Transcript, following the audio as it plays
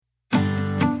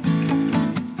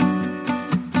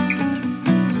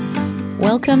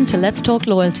Welcome to Let's Talk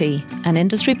Loyalty, an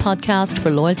industry podcast for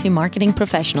loyalty marketing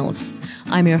professionals.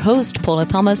 I'm your host, Paula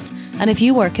Thomas, and if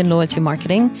you work in loyalty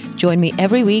marketing, join me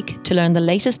every week to learn the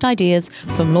latest ideas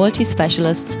from loyalty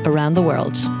specialists around the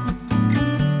world.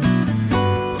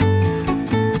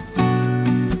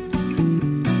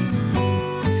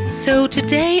 So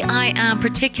today I am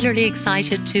particularly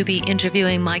excited to be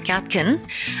interviewing Mike Atkin,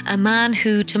 a man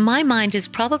who to my mind is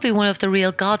probably one of the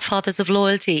real godfathers of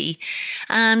loyalty.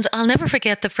 And I'll never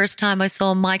forget the first time I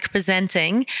saw Mike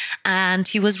presenting, and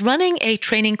he was running a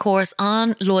training course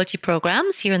on loyalty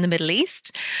programs here in the Middle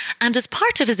East. And as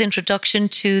part of his introduction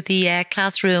to the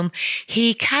classroom,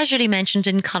 he casually mentioned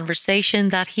in conversation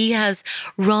that he has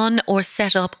run or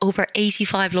set up over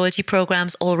 85 loyalty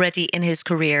programs already in his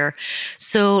career.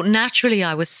 So naturally,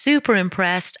 I was super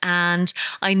impressed, and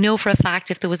I know for a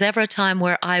fact if there was ever a time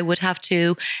where I would have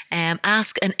to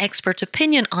ask an expert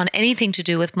opinion on anything to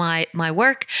do with my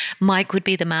work, Mike would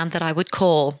be the man that I would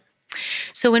call.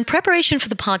 So in preparation for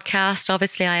the podcast,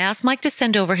 obviously, I asked Mike to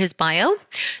send over his bio.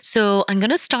 So I'm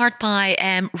going to start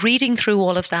by reading through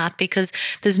all of that because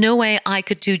there's no way I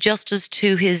could do justice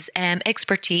to his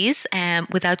expertise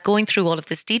without going through all of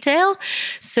this detail.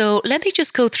 So let me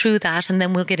just go through that and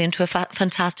then we'll get into a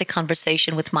fantastic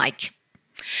conversation with Mike.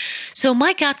 So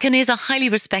Mike Atkin is a highly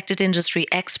respected industry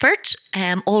expert,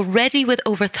 already with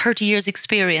over 30 years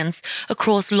experience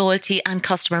across loyalty and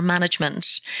customer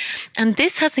management. And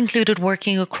this has included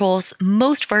working across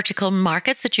most vertical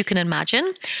markets that you can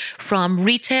imagine, from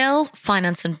retail,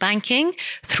 finance and banking,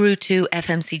 through to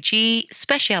FMCG,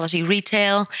 specialty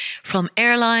retail, from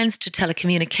airlines to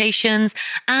telecommunications,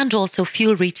 and also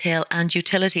fuel retail and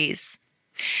utilities.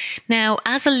 Now,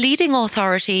 as a leading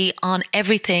authority on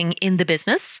everything in the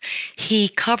business, he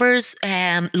covers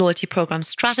loyalty program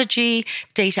strategy,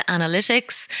 data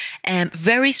analytics,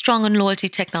 very strong on loyalty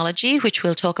technology, which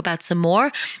we'll talk about some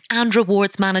more, and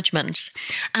rewards management.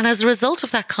 And as a result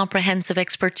of that comprehensive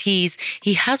expertise,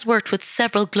 he has worked with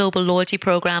several global loyalty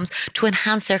programs to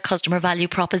enhance their customer value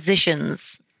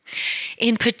propositions.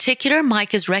 In particular,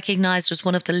 Mike is recognized as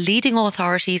one of the leading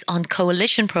authorities on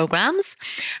coalition programs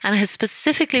and has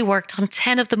specifically worked on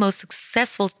 10 of the most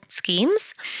successful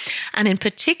schemes. And in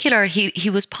particular, he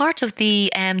was part of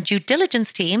the due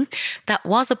diligence team that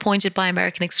was appointed by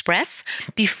American Express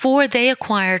before they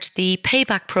acquired the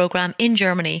Payback program in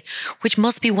Germany, which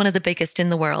must be one of the biggest in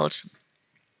the world.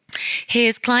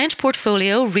 His client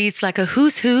portfolio reads like a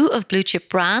who's who of blue chip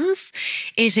brands.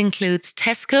 It includes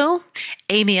Tesco,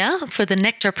 EMEA for the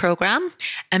Nectar program,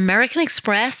 American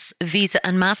Express, Visa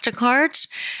and MasterCard,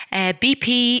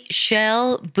 BP,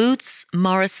 Shell, Boots,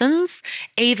 Morrisons,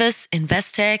 Avis,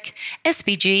 Investec,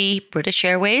 SBG, British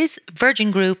Airways,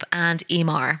 Virgin Group and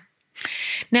Emaar.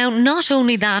 Now, not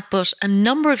only that, but a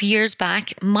number of years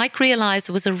back, Mike realized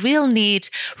there was a real need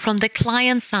from the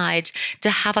client side to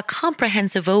have a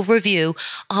comprehensive overview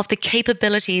of the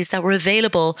capabilities that were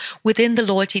available within the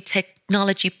loyalty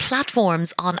technology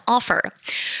platforms on offer.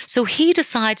 So he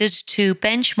decided to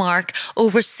benchmark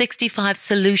over 65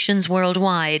 solutions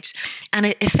worldwide, and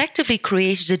it effectively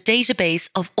created a database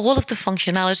of all of the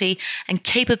functionality and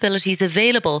capabilities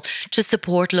available to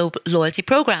support loyalty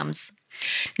programs.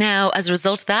 Now, as a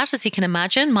result of that, as you can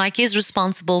imagine, Mike is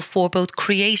responsible for both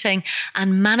creating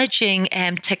and managing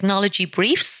technology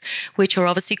briefs, which are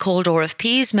obviously called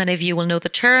RFPs. Many of you will know the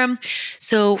term.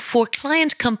 So for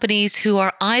client companies who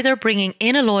are either bringing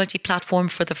in a loyalty platform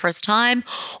for the first time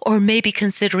or maybe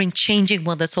considering changing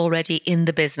one that's already in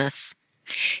the business.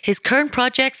 His current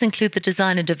projects include the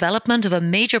design and development of a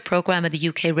major program in the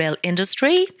UK rail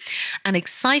industry, an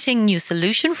exciting new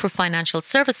solution for financial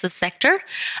services sector,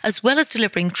 as well as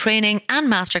delivering training and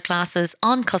masterclasses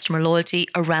on customer loyalty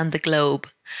around the globe.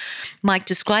 Mike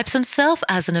describes himself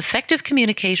as an effective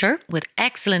communicator with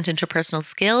excellent interpersonal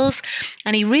skills,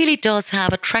 and he really does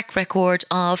have a track record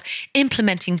of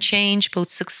implementing change both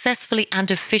successfully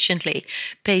and efficiently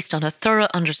based on a thorough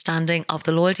understanding of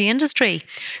the loyalty industry.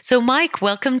 So Mike,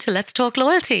 welcome to Let's Talk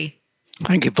Loyalty.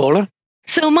 Thank you, Paula.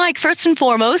 So Mike, first and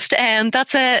foremost,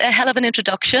 that's a hell of an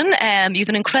introduction. You have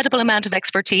an incredible amount of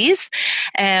expertise.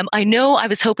 I know I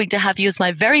was hoping to have you as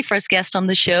my very first guest on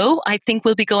the show. I think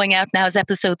we'll be going out now as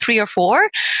episode 3 or 4.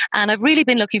 And I've really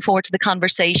been looking forward to the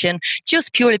conversation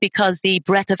just purely because the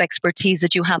breadth of expertise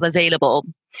that you have available.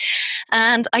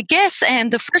 And I guess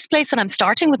the first place that I'm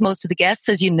starting with most of the guests,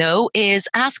 as you know, is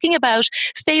asking about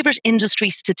favorite industry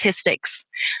statistics.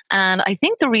 And I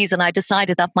think the reason I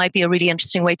decided that might be a really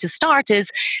interesting way to start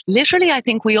is literally, I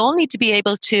think we all need to be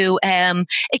able to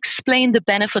explain the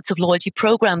benefits of loyalty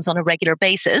programs on a regular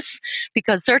basis,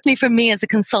 because certainly for me as a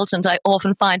consultant, I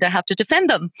often find I have to defend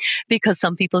them because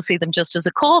some people see them just as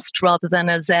a cost rather than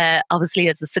as obviously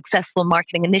as a successful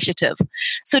marketing initiative.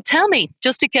 So tell me,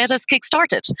 just to get us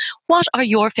kick-started, what are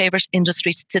your favorite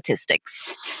industry statistics?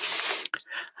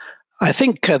 I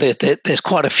think there's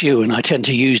quite a few, and I tend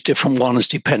to use different ones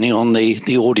depending on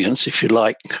the audience, if you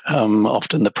like.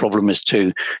 Often the problem is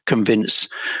to convince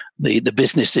the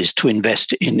businesses to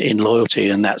invest in loyalty,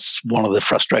 and that's one of the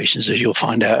frustrations, as you'll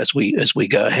find out as we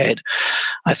go ahead.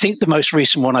 I think the most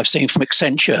recent one I've seen from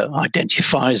Accenture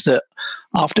identifies that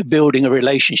after building a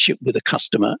relationship with a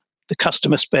customer, the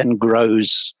customer spend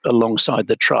grows alongside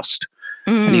the trust.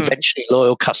 And eventually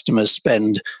loyal customers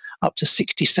spend up to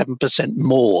 67%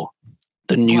 more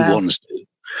than new ones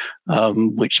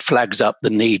do, which flags up the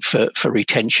need for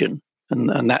retention.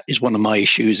 And that is one of my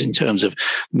issues in terms of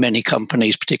many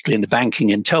companies, particularly in the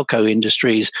banking and telco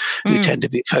industries, who tend to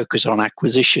be focused on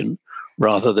acquisition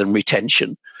rather than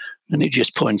retention. And it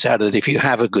just points out that if you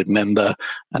have a good member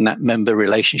and that member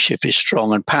relationship is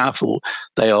strong and powerful,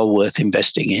 they are worth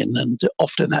investing in. And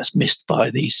often that's missed by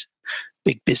these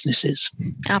big businesses.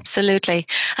 Absolutely.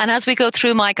 And as we go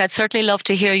through, Mike, I'd certainly love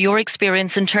to hear your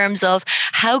experience in terms of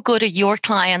how good are your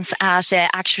clients at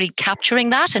actually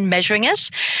capturing that and measuring it?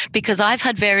 Because I've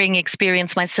had varying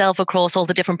experience myself across all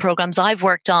the different programs I've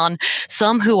worked on.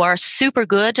 Some who are super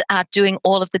good at doing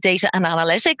all of the data and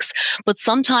analytics, but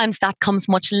sometimes that comes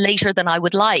much later than I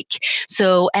would like.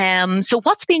 So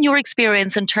what's been your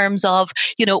experience in terms of,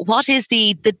 what is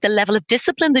the level of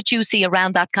discipline that you see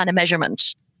around that kind of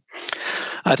measurement?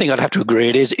 I think I'd have to agree.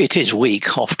 It is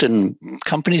weak. Often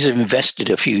companies have invested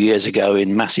a few years ago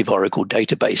in massive Oracle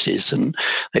databases, and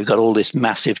they've got all this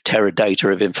massive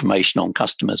teradata of information on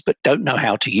customers, but don't know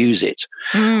how to use it.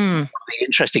 One of the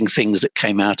interesting things that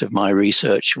came out of my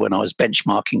research when I was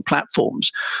benchmarking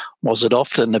platforms was that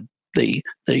often the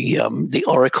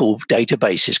Oracle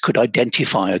databases could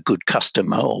identify a good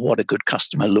customer or what a good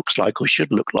customer looks like or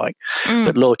should look like,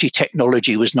 but loyalty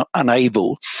technology was not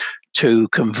unable to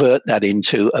convert that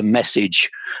into a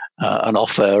message, an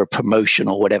offer, a promotion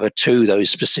or whatever to those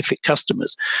specific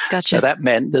customers. Gotcha. So that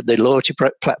meant that the loyalty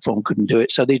platform couldn't do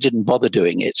it, so they didn't bother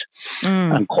doing it.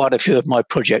 And quite a few of my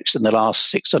projects in the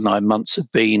last 6 or 9 months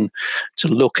have been to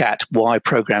look at why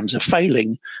programs are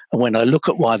failing. And when I look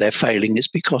at why they're failing, it's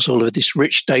because all of this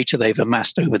rich data they've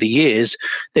amassed over the years,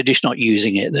 they're just not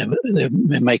using it.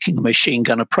 They're making a machine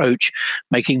gun approach,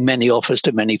 making many offers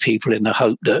to many people in the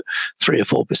hope that 3 or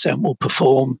 4% will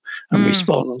perform and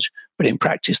respond, but in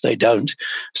practice they don't.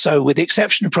 So with the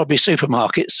exception of probably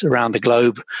supermarkets around the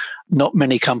globe, not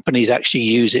many companies actually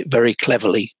use it very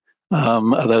cleverly.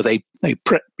 Although they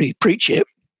preach it,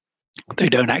 they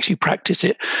don't actually practice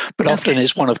it. But often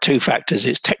it's one of two factors.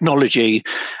 It's technology,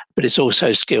 but it's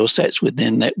also skill sets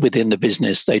within the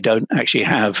business. They don't actually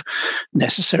have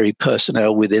necessary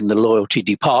personnel within the loyalty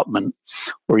department,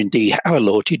 or indeed our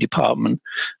loyalty department,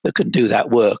 that can do that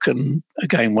work. And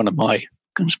again, one of my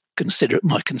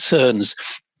concerns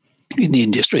in the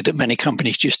industry, that many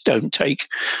companies just don't take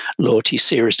loyalty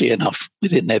seriously enough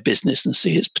within their business and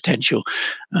see its potential.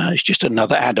 It's just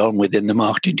another add-on within the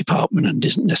marketing department and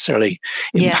isn't necessarily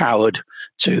empowered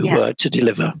to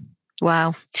deliver.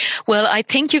 Wow. Well, I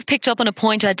think you've picked up on a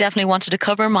point I definitely wanted to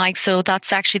cover, Mike. So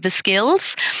that's actually the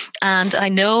skills. And I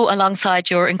know alongside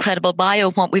your incredible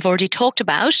bio, what we've already talked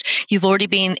about, you've already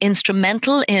been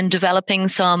instrumental in developing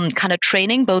some kind of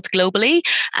training, both globally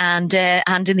and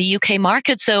in the UK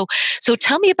market. So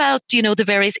tell me about, the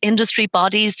various industry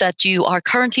bodies that you are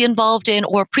currently involved in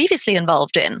or previously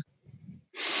involved in.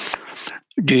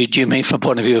 Do you mean from a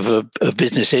point of view of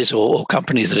businesses or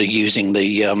companies that are using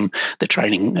the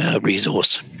training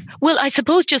resource? Well, I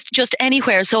suppose just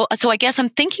anywhere. So I guess I'm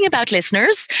thinking about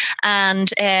listeners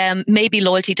and maybe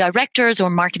loyalty directors or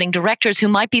marketing directors who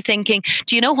might be thinking,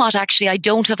 do you know what? Actually, I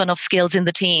don't have enough skills in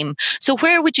the team. So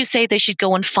where would you say they should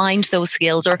go and find those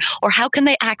skills, or how can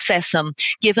they access them?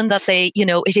 Given that they,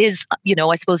 it is,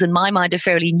 I suppose in my mind a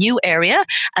fairly new area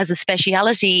as a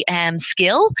speciality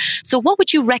skill. So what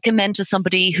would you recommend to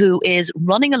somebody who is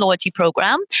running a loyalty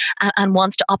program and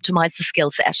wants to optimize the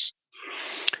skill set?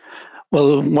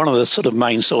 Well, one of the sort of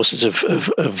main sources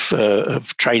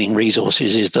of training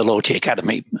resources is the Loyalty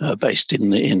Academy, based in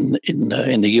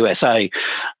the USA.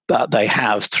 But they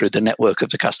have, through the network of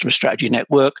the Customer Strategy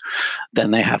Network,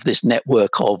 then they have this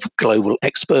network of global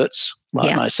experts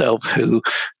like myself who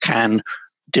can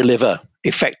deliver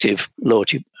effective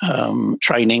loyalty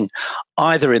training,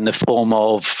 either in the form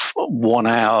of 1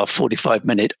 hour,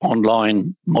 45-minute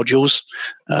online modules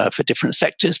for different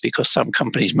sectors, because some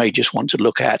companies may just want to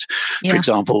look at, for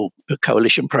example,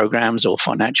 coalition programs or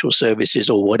financial services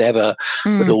or whatever,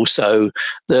 but also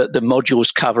the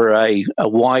modules cover a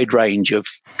wide range of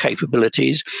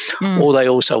capabilities, or they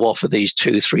also offer these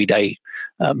 2-3 day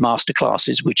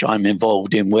masterclasses, which I'm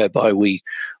involved in, whereby we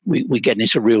get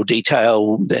into real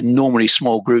detail. They're normally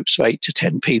small groups of 8 to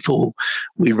 10 people.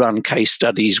 We run case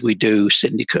studies. We do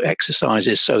syndicate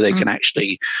exercises so they can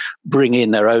actually bring in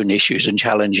their own issues and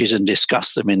challenges and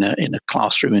discuss them in a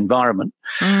classroom environment.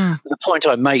 The point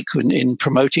I make in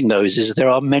promoting those is there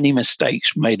are many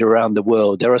mistakes made around the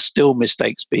world. There are still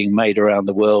mistakes being made around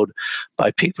the world by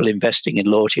people investing in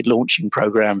loyalty, launching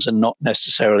programs and not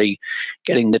necessarily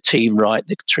getting the team right,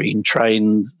 the team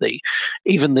trained,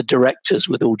 even the directors,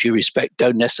 with all due respect,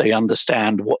 don't necessarily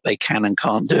understand what they can and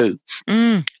can't do.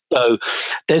 So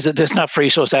there's enough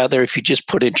resource out there if you just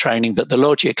put in training, but the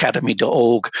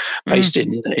loyaltyacademy.org, based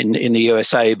in the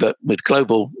USA, but with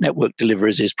global network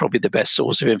deliveries, is probably the best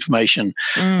source of information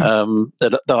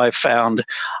that I've found.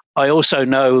 I also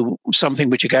know something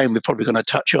which, again, we're probably going to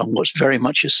touch on, what's very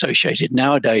much associated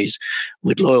nowadays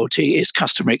with loyalty is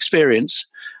customer experience.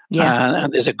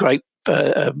 And there's a great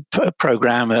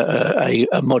program, a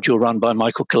module run by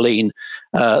Michael Colleen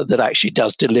that actually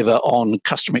does deliver on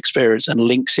customer experience and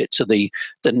links it to the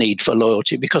need for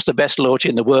loyalty, because the best loyalty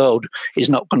in the world is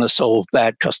not going to solve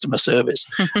bad customer service,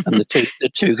 and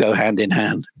the two go hand in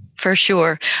hand. For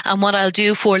sure. And what I'll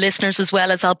do for listeners as well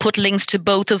is I'll put links to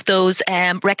both of those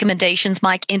recommendations,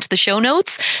 Mike, into the show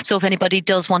notes. So if anybody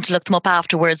does want to look them up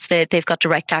afterwards, they've got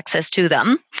direct access to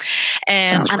them.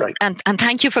 Sounds great. And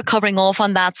thank you for covering off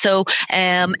on that. So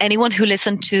anyone who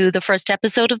listened to the first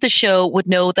episode of the show would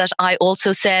know that I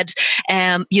also said,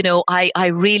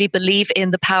 I really believe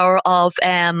in the power of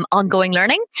ongoing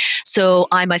learning. So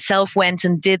I myself went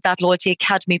and did that Loyalty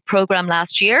Academy program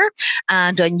last year,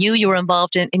 and I knew you were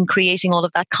involved in creating all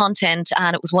of that content,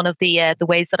 and it was one of the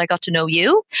ways that I got to know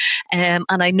you. And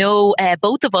I know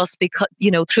both of us, because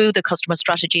through the Customer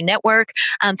Strategy Network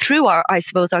and through our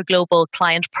global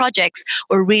client projects,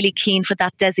 we're really keen for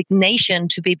that designation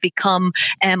to become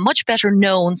much better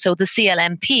known. So the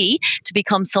CLMP to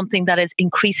become something that is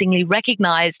increasingly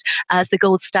recognized as the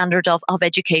gold standard of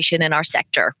education in our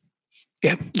sector.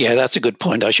 Yeah, that's a good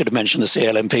point. I should have mentioned the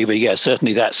CLMP, but yeah,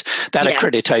 certainly that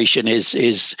accreditation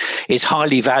is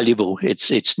highly valuable.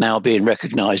 It's now being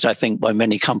recognised, I think, by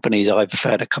many companies. I've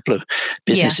had a couple of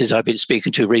businesses I've been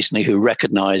speaking to recently who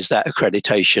recognise that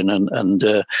accreditation, and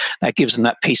that gives them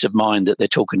that peace of mind that they're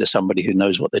talking to somebody who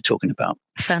knows what they're talking about.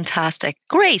 Fantastic.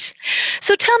 Great.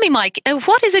 So tell me, Mike,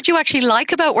 what is it you actually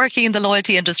like about working in the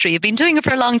loyalty industry? You've been doing it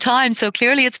for a long time, so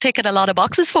clearly it's ticking a lot of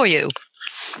boxes for you.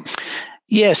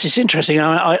 Yes, it's interesting.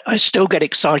 I still get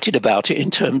excited about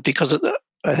it because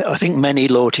I think many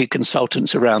loyalty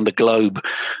consultants around the globe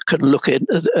can look at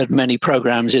many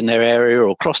programs in their area or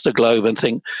across the globe and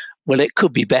think, well, it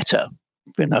could be better.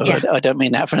 I don't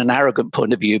mean that from an arrogant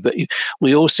point of view, but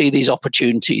we all see these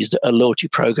opportunities that a loyalty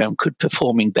program could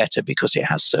performing better because it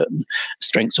has certain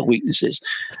strengths or weaknesses.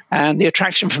 And the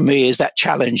attraction for me is that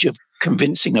challenge of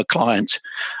convincing a client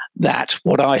that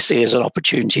what I see as an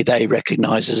opportunity, they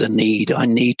recognize as a need. I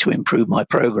need to improve my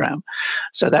program.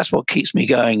 So that's what keeps me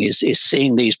going is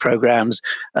seeing these programs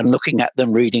and looking at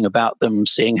them, reading about them,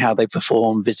 seeing how they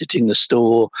perform, visiting the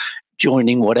store,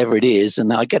 joining whatever it is.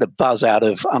 And I get a buzz out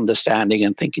of understanding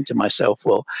and thinking to myself,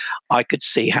 well, I could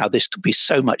see how this could be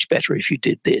so much better if you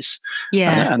did this.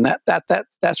 Yeah. And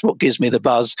that's what gives me the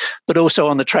buzz. But also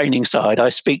on the training side, I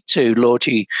speak to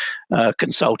loyalty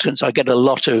consultants. I get a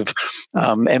lot of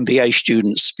MBA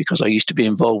students because I used to be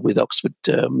involved with Oxford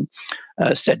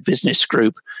Said Business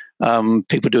Group.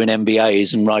 People doing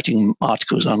MBAs and writing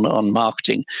articles on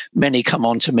marketing. Many come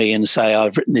on to me and say,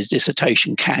 I've written this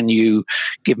dissertation. Can you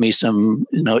give me some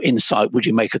insight? Would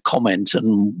you make a comment?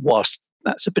 And whilst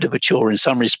that's a bit of a chore in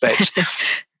some respects,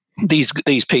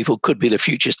 these people could be the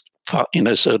future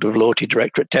sort of loyalty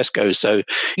director at Tesco. So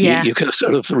you can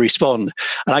sort of respond.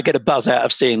 And I get a buzz out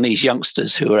of seeing these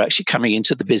youngsters who are actually coming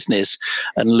into the business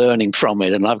and learning from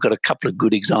it. And I've got a couple of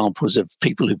good examples of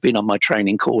people who've been on my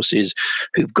training courses,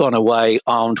 who've gone away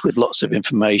armed with lots of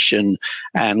information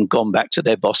and gone back to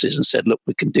their bosses and said, look,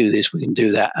 we can do this, we can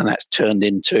do that. And that's turned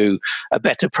into a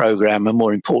better program and,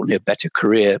 more importantly, a better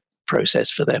career process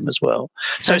for them as well.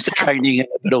 So it's the training,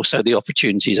 but also the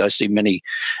opportunities. I see many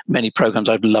programs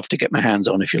I'd love to get my hands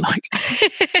on, if you like.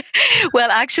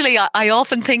 Well, actually, I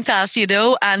often think that,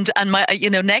 and my,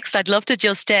 next I'd love to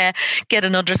just get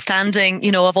an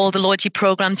understanding, of all the loyalty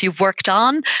programs you've worked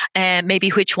on, and maybe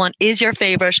which one is your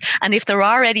favorite. And if there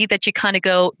are any that you kind of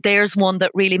go, there's one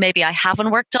that really maybe I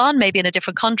haven't worked on, maybe in a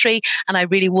different country, and I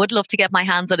really would love to get my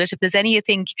hands on it. If there's any you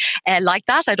think like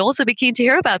that, I'd also be keen to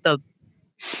hear about them.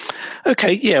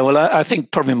 Okay, yeah. Well, I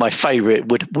think probably my favourite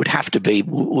would have to be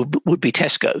would be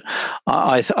Tesco.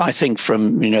 I think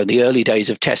from the early days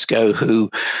of Tesco, who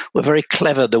were very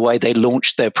clever the way they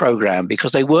launched their program,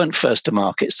 because they weren't first to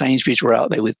market. Sainsbury's were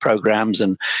out there with programs,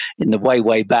 and in the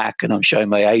way back, and I'm showing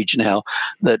my age now,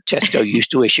 that Tesco used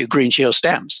to issue Green Shield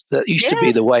stamps. That used to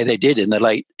be the way they did in the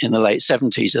late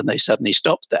 70s, and they suddenly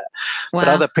stopped that. Wow. But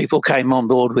other people came on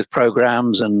board with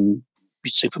programs, and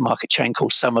supermarket chain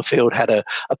called Summerfield had a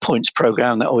points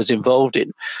program that I was involved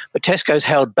in. But Tesco's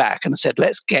held back and said,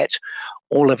 let's get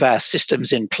all of our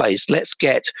systems in place. Let's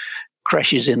get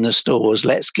creches in the stores.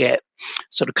 Let's get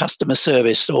sort of customer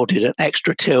service sorted and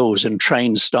extra tills and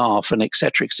trained staff and et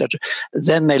cetera, et cetera.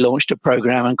 Then they launched a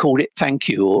program and called it Thank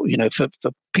You, or, for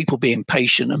people being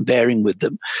patient and bearing with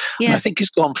them. Yeah. And I think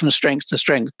it's gone from strength to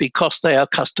strength because they are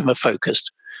customer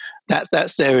focused.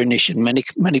 That's their initiative.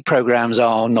 Many programs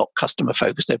are not customer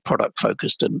focused; they're product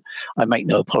focused. And I make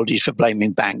no apologies for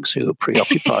blaming banks who are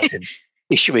preoccupied in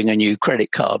issuing a new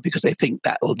credit card because they think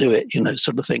that will do it,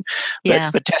 sort of thing.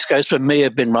 But Tesco's for me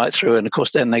have been right through, and of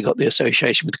course then they got the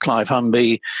association with Clive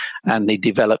Humby, and they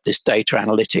developed this data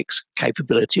analytics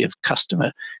capability of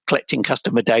collecting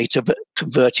customer data, but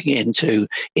converting it into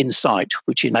insight,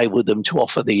 which enabled them to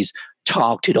offer these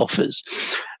targeted offers.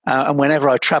 And whenever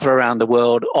I travel around the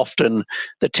world, often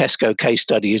the Tesco case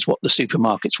study is what the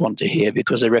supermarkets want to hear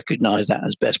because they recognize that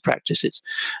as best practices.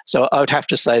 So I would have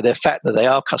to say the fact that they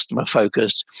are customer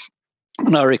focused.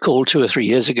 And I recall 2 or 3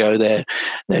 years ago, their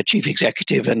chief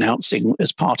executive announcing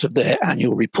as part of their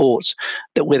annual reports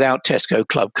that without Tesco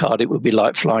Clubcard, it would be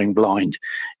like flying blind.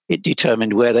 It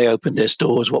determined where they opened their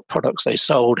stores, what products they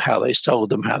sold, how they sold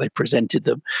them, how they presented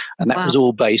them. And that was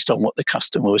all based on what the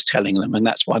customer was telling them. And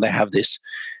that's why they have this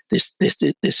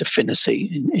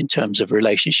affinity in terms of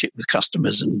relationship with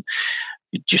customers. And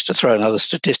just to throw another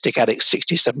statistic at it,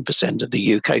 67% of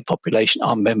the UK population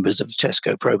are members of the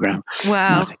Tesco program.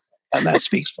 Wow. And that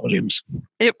speaks volumes.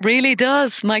 It really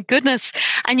does. My goodness.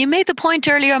 And you made the point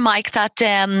earlier, Mike, that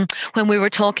when we were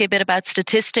talking a bit about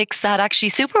statistics, that actually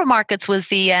supermarkets was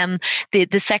the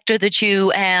sector that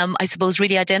you, I suppose,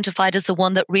 really identified as the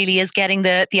one that really is getting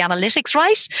the analytics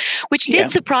right, which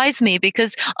did surprise me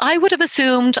because I would have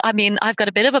assumed, I've got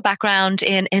a bit of a background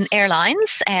in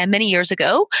airlines many years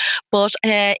ago, but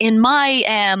in my,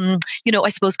 I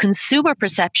suppose, consumer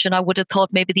perception, I would have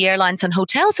thought maybe the airlines and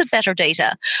hotels had better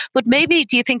data. But maybe,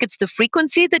 do you think it's the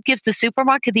frequency that gives the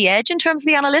supermarket the edge in terms of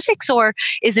the analytics, or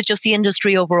is it just the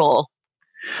industry overall?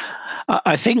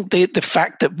 I think the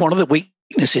fact that one of the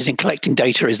weaknesses in collecting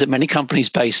data is that many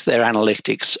companies base their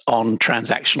analytics on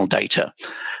transactional data.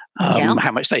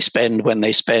 How much they spend, when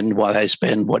they spend, why they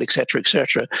spend, what, et cetera, et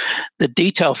cetera. The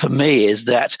detail for me is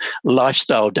that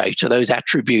lifestyle data, those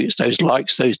attributes, those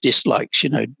likes, those dislikes,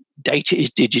 data is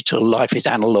digital, life is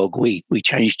analog. We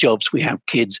change jobs, we have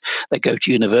kids, they go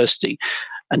to university.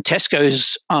 And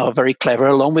Tesco's are very clever,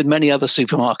 along with many other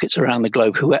supermarkets around the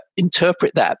globe, who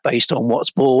interpret that based on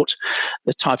what's bought,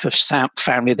 the type of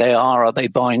family they are. Are they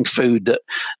buying food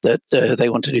that they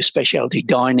want to do specialty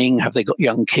dining? Have they got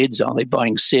young kids? Are they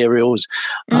buying cereals?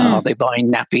 Are they buying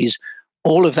nappies?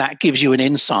 All of that gives you an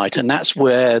insight, and that's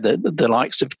where the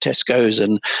likes of Tesco's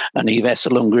and Yves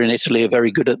Alunga in Italy are very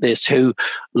good at this, who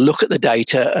look at the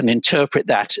data and interpret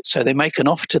that so they make an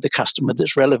offer to the customer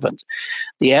that's relevant.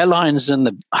 The airlines and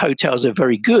the hotels are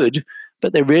very good,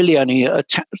 but they're really only a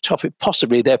topic,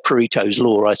 possibly their Pareto's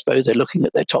law, I suppose. They're looking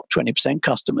at their top 20%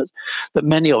 customers. But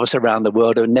many of us around the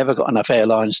world have never got enough air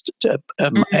miles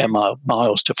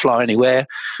to fly anywhere.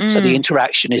 So the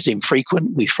interaction is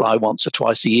infrequent. We fly once or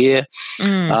twice a year.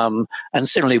 And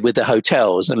similarly with the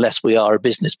hotels, unless we are a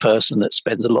business person that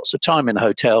spends lots of time in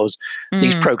hotels,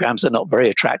 these programs are not very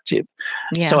attractive.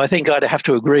 Yeah. So I think I'd have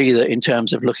to agree that in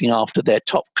terms of looking after their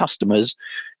top customers,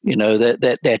 their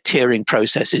tiering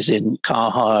processes in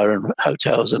car hire and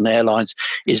hotels and airlines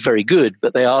is very good,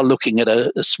 but they are looking at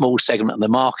a small segment of the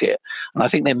market. And I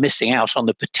think they're missing out on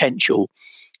the potential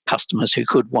customers who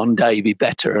could one day be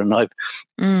better. And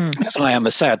as I am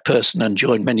a sad person and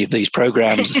joined many of these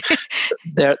programs,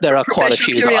 there are quite a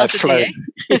few that I've flown.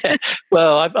 Yeah.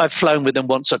 Well, I've flown with them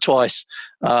once or twice,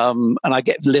 and I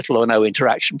get little or no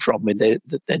interaction from them.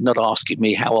 They're not asking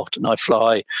me how often I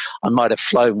fly. I might have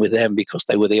flown with them because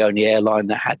they were the only airline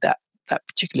that had that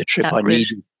particular trip I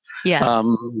needed. Yeah.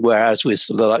 Whereas with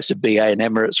the likes of BA and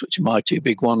Emirates, which are my two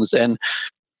big ones, then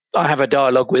I have a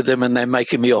dialogue with them and they're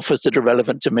making me offers that are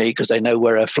relevant to me because they know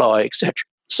where I fly, etc.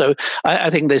 So I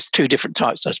think there's two different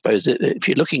types, I suppose. If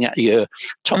you're looking at your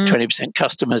top 20%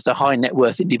 customers, the high net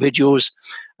worth individuals,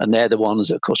 and they're the ones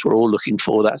that, of course, we're all looking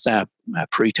for. That's our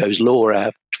Pareto's law,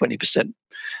 our 20%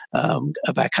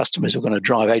 of our customers are going to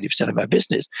drive 80% of our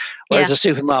business. Whereas the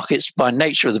supermarkets, by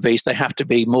nature of the beast, they have to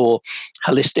be more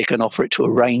holistic and offer it to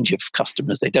a range of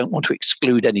customers. They don't want to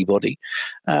exclude anybody.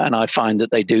 And I find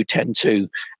that they do tend to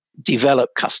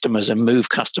develop customers and move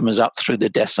customers up through the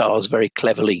deciles very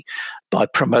cleverly by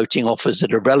promoting offers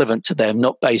that are relevant to them,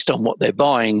 not based on what they're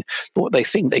buying, but what they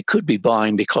think they could be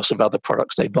buying because of other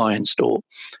products they buy in store.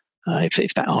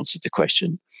 If that answers the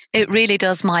question. It really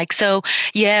does, Mike. So,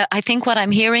 yeah, I think what I'm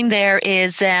hearing there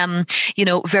is,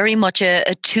 very much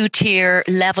a two-tier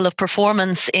level of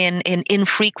performance in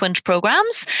infrequent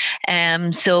programs.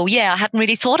 So, yeah, I hadn't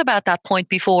really thought about that point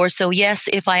before. So, yes,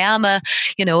 if I am a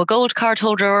gold card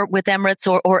holder with Emirates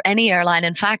or any airline,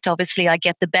 in fact, obviously, I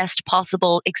get the best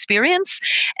possible experience,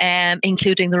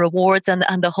 including the rewards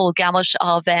and the whole gamut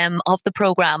of the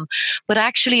program. But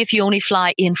actually, if you only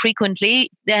fly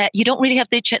infrequently, you don't really have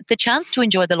the chance to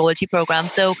enjoy the loyalty program.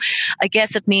 So I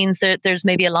guess it means that there's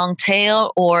maybe a long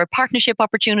tail or partnership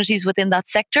opportunities within that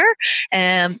sector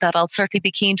that I'll certainly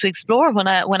be keen to explore when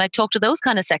I talk to those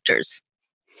kind of sectors.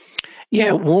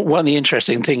 Yeah, one of the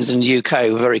interesting things in the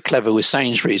UK were very clever with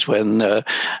Sainsbury's when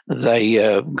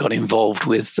they got involved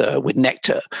with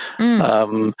Nectar.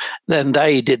 Then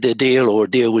they did the deal, or a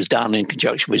deal was done in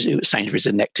conjunction with Sainsbury's,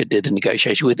 and Nectar did the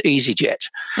negotiation with EasyJet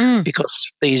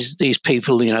because these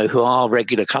people, who are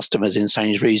regular customers in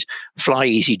Sainsbury's, fly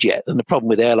EasyJet. And the problem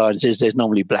with airlines is there's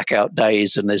normally blackout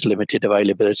days and there's limited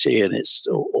availability, and it's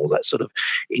all that sort of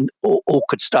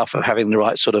awkward stuff of having the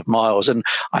right sort of miles. And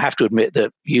I have to admit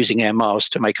that using air miles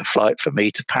to make a flight for me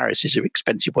to Paris is an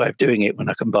expensive way of doing it when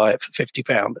I can buy it for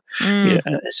 £50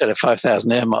 instead of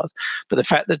 5,000 air miles. But the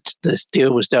fact that this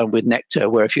deal was done with Nectar,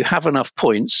 where if you have enough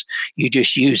points, you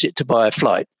just use it to buy a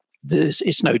flight.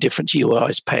 It's no different to you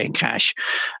as paying cash.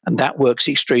 And that works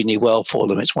extremely well for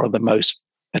them. It's one of the most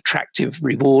attractive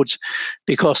rewards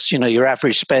because your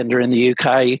average spender in the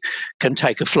UK can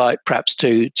take a flight perhaps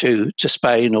to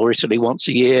Spain or Italy once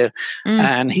a year,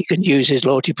 and he can use his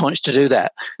loyalty points to do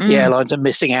that. The airlines are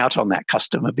missing out on that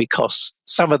customer because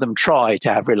some of them try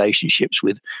to have relationships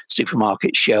with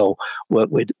supermarkets. Shell work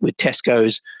with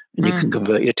Tesco's, and you can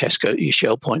convert your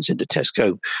Shell points into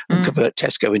Tesco and convert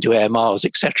Tesco into air miles,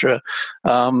 etc.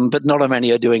 But not many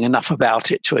are doing enough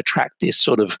about it to attract this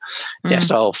sort of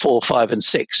decile 4, 5, and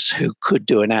 6 who could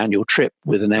do an annual trip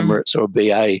with an Emirates or a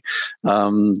BA.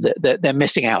 They're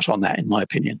missing out on that, in my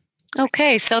opinion.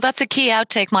 Okay, so that's a key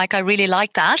outtake, Mike. I really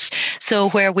like that. So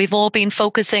where we've all been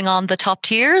focusing on the top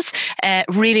tiers,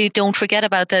 really don't forget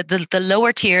about the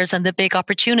lower tiers and the big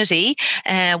opportunity,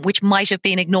 which might have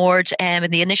been ignored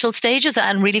in the initial stages,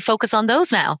 and really focus on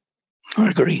those now. I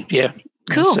agree. Yeah.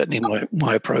 Cool. That's certainly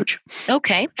my approach.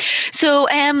 Okay. So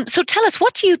tell us,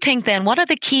 what do you think then? What are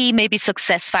the key maybe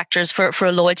success factors for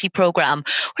a loyalty program?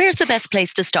 Where's the best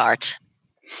place to start?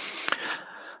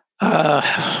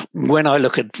 When I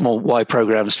look at why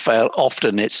programs fail,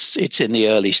 often it's in the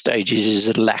early stages, is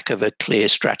a lack of a clear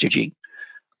strategy.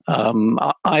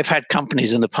 I've had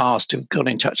companies in the past who've got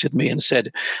in touch with me and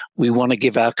said, we want to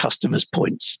give our customers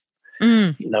points.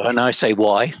 And I say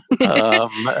why,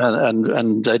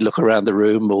 and they look around the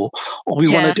room, or we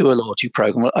want to do a loyalty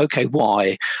program. Well, okay,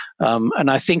 why? And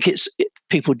I think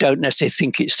people don't necessarily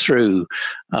think it's through.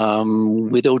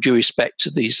 With all due respect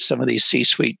to some of these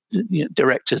C-suite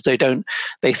directors, they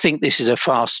think this is a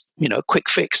fast, quick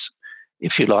fix,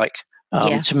 if you like.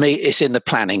 To me, it's in the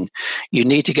planning. You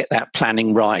need to get that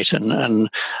planning right, and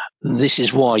this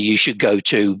is why you should go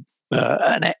to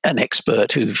an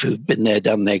expert who've been there,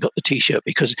 done there, got the T-shirt.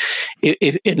 Because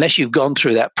unless you've gone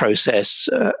through that process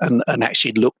and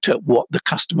actually looked at what the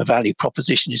customer value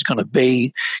proposition is going to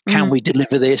be, can we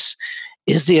deliver this?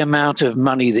 Is the amount of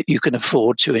money that you can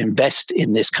afford to invest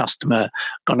in this customer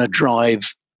going to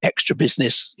drive extra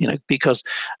business? Because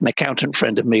an accountant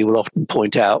friend of me will often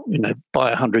point out, buy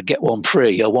 100, get one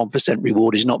free. A 1%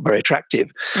 reward is not very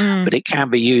attractive, but it can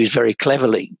be used very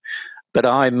cleverly. But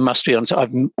I must be honest,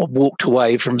 I've walked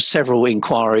away from several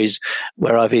inquiries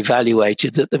where I've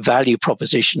evaluated that the value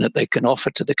proposition that they can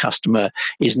offer to the customer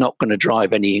is not going to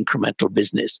drive any incremental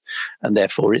business, and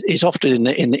therefore it's often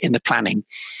in the planning.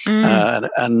 And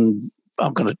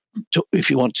I'm going to,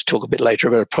 if you want to talk a bit later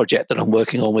about a project that I'm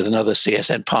working on with another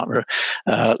CSN partner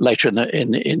later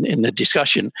in the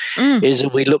discussion, is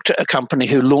that we looked at a company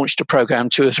who launched a program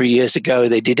 2 or 3 years ago.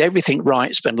 They did everything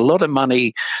right, spent a lot of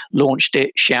money, launched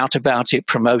it, shout about it,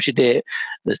 promoted it.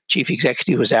 The chief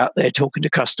executive was out there talking to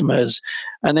customers.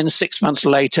 And then 6 months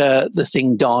later, the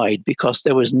thing died because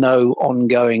there was no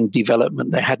ongoing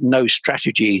development. They had no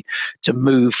strategy to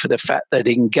move for the fact they'd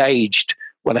engaged.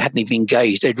 Well, they hadn't even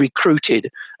engaged. They'd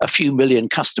recruited a few million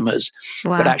customers,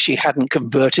 but actually hadn't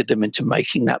converted them into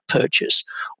making that purchase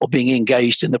or being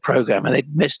engaged in the program. And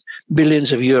they'd missed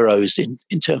billions of euros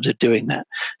in terms of doing that.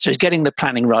 So it's getting the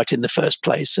planning right in the first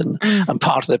place. And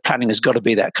part of the planning has got to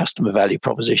be that customer value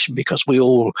proposition, because we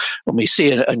all, when we see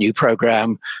a new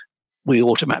program, we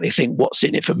automatically think, what's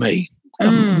in it for me?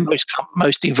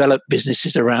 Most developed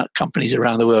businesses companies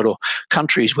around the world, or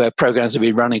countries where programs have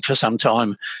been running for some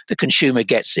time, the consumer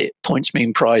gets it. Points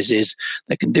mean prizes.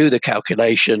 They can do the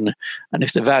calculation, and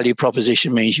if the value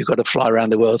proposition means you've got to fly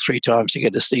around the world 3 times to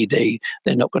get a CD,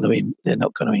 they're not going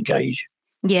to engage.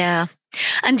 Yeah.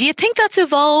 And do you think that's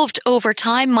evolved over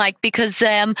time, Mike? Because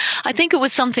I think it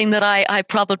was something that I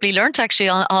probably learned actually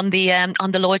on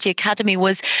the Loyalty Academy,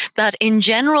 was that in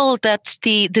general that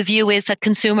the view is that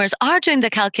consumers are doing the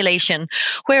calculation,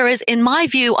 whereas in my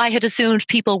view I had assumed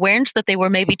people weren't, that they were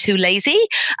maybe too lazy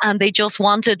and they just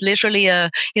wanted literally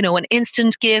an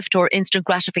instant gift or instant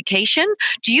gratification.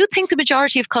 Do you think the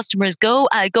majority of customers go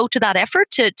to that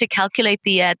effort to calculate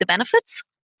the benefits?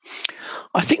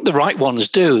 I think the right ones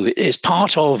do. It's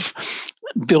part of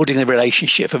building the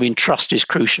relationship. I mean, trust is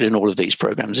crucial in all of these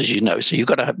programs, as you know. So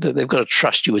they've got to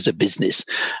trust you as a business.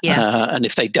 And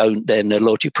if they don't, then the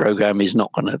loyalty program is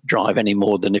not going to drive any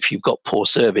more than if you've got poor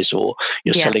service or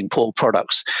you're selling poor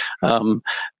products.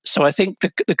 So I think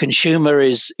the consumer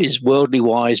is worldly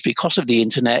wise because of the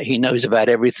internet. He knows about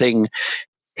everything.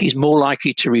 He's more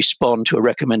likely to respond to a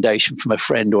recommendation from a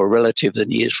friend or a relative than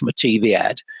he is from a TV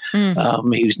ad.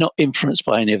 He's not influenced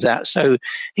by any of that. So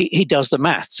he does the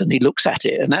maths and he looks at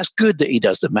it. And that's good that he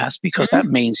does the maths, because that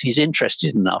means he's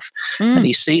interested enough and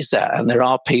he sees that. And there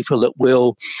are people that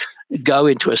will go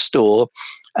into a store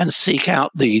and seek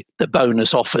out the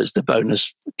bonus offers, the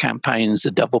bonus campaigns,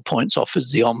 the double points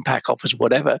offers, the on-pack offers,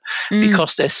 whatever,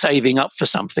 because they're saving up for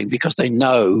something, because they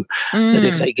know that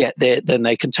if they get there, then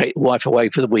they can take the wife away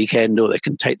for the weekend, or they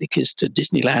can take the kids to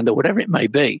Disneyland or whatever it may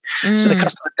be. So the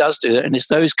customer does do that. And it's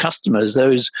those customers,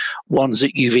 those ones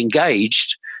that you've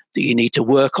engaged, that you need to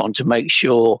work on to make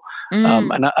sure.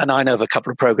 And I know of a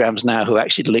couple of programs now who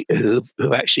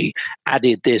actually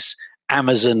added this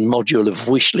Amazon module of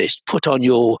wish list.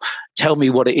 Tell me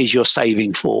what it is you're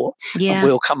saving for. And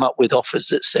we'll come up with offers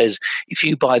that says, if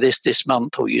you buy this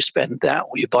month, or you spend that,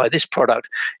 or you buy this product,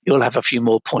 you'll have a few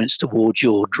more points towards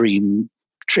your dream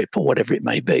trip or whatever it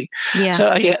may be.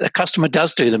 So the customer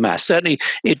does do the math. Certainly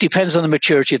it depends on the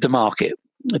maturity of the market.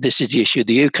 This is the issue.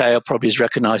 The UK probably is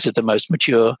recognised as the most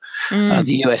mature. The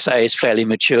USA is fairly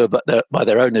mature, but by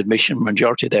their own admission,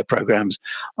 majority of their programs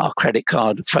are credit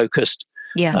card focused.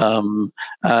 And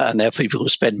there are people who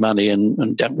spend money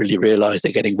and don't really realise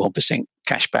they're getting 1%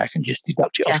 cash back and just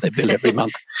deduct it off their bill every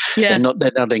month. They're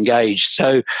not engaged.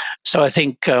 So I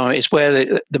think it's where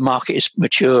the market is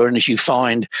mature, and as you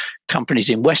find companies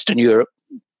in Western Europe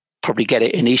probably get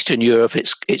it. In Eastern Europe,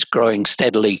 it's growing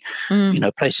steadily.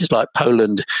 Places like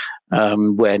Poland,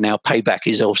 where now Payback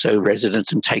is also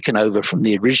resident and taken over from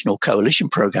the original coalition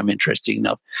program, interesting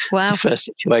enough. It's the first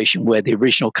situation where the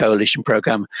original coalition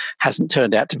program hasn't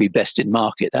turned out to be best in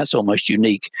market. That's almost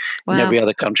unique. In every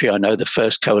other country I know, the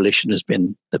first coalition has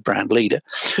been the brand leader.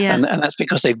 And that's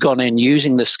because they've gone in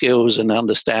using the skills and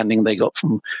understanding they got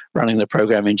from running the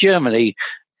program in Germany,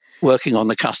 working on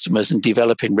the customers and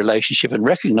developing relationship and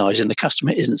recognizing the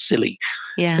customer isn't silly.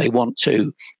 They want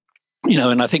to,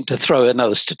 and I think, to throw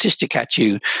another statistic at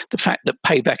you, the fact that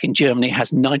Payback in Germany has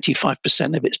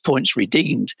 95% of its points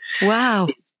redeemed.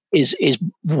 Is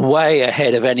way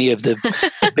ahead of any of the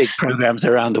big programs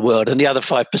around the world. And the other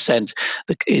 5%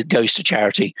 it goes to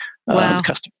charity.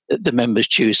 The members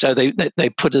choose. So they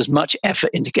put as much effort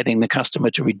into getting the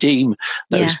customer to redeem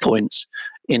those points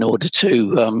in order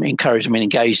to encourage them and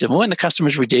engage them. When the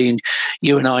customer's redeemed,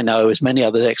 you and I know, as many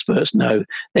other experts know,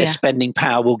 their spending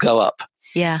power will go up.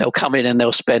 They'll come in and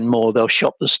they'll spend more. They'll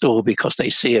shop the store because they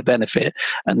see a benefit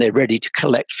and they're ready to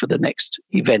collect for the next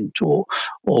event or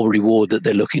reward that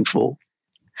they're looking for.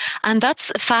 And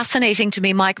that's fascinating to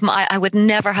me, Mike. I would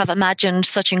never have imagined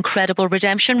such incredible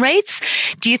redemption rates.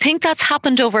 Do you think that's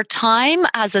happened over time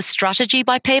as a strategy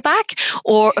by Payback?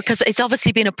 Or because it's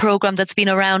obviously been a program that's been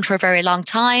around for a very long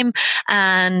time.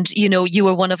 And, you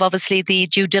were one of obviously the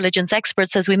due diligence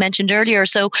experts, as we mentioned earlier.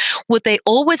 So would they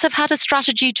always have had a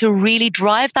strategy to really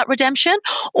drive that redemption?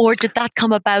 Or did that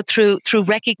come about through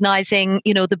recognizing,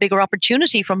 the bigger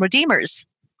opportunity from redeemers?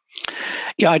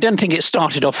 Yeah, I don't think it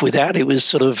started off with that. It was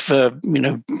sort of,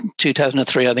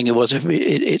 2003, I think it was,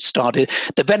 it started.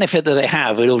 The benefit that they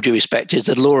have, with all due respect, is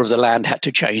the law of the land had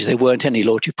to change. There weren't any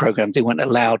loyalty programs. They weren't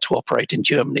allowed to operate in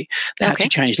Germany. They had to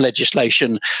change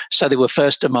legislation. So they were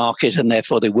first to market, and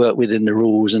therefore they worked within the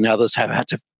rules, and others had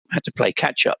to play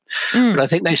catch up. But I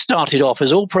think they started off,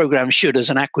 as all programs should, as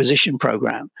an acquisition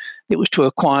program. It was to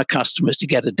acquire customers, to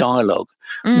get a dialogue.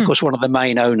 Of course, one of the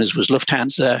main owners was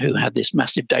Lufthansa, who had this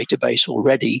massive database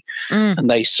already, and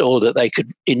they saw that they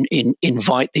could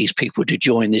invite these people to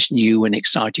join this new and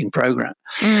exciting program.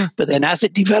 But then as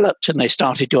it developed and they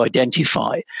started to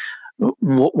identify,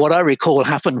 what I recall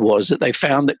happened was that they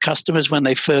found that customers, when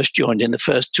they first joined in the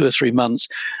first 2 or 3 months,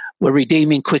 were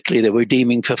redeeming quickly. They were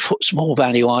redeeming for small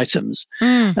value items.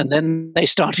 And then they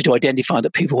started to identify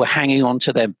that people were hanging on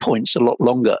to their points a lot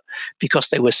longer because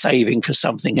they were saving for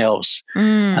something else.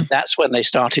 And that's when they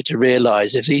started to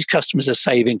realize, if these customers are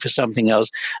saving for something else,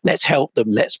 let's help them,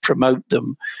 let's promote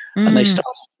them. And they started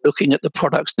looking at the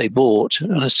products they bought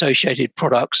and associated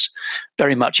products,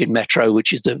 very much in Metro,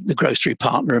 which is the grocery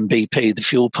partner, and BP, the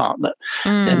fuel partner.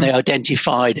 Then they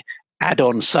identified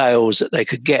add-on sales that they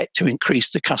could get to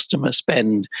increase the customer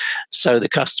spend, so the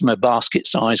customer basket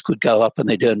size could go up and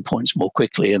they'd earn points more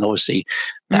quickly. And obviously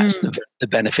that's the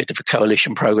benefit of a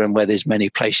coalition program where there's many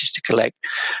places to collect.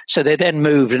 So they then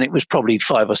moved, and it was probably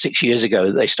 5 or 6 years ago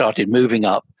that they started moving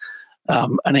up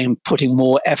and then putting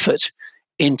more effort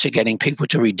into getting people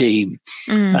to redeem.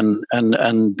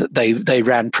 And they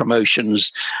ran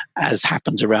promotions, as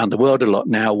happens around the world a lot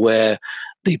now, where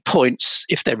the points,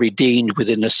 if they're redeemed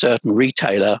within a certain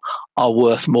retailer, are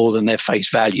worth more than their face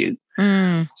value.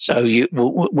 So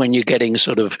when you're getting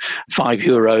sort of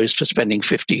 €5 for spending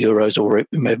 €50, or it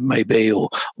may be, or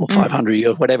 500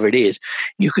 euros, whatever it is,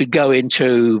 you could go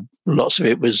into, lots of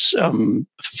it was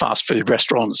fast food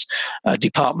restaurants,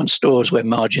 department stores where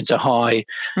margins are high.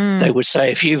 They would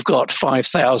say, if you've got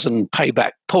 5,000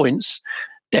 payback points,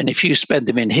 then if you spend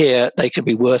them in here, they could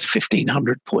be worth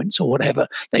 1,500 points or whatever.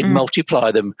 They'd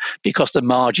multiply them because the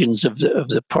margins of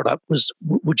the product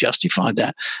would justify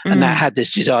that. And that had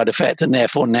this desired effect. And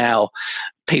therefore now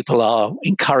people are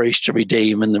encouraged to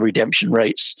redeem, and the redemption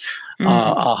rates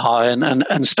are high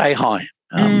and stay high.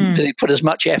 They put as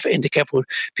much effort into getting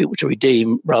people to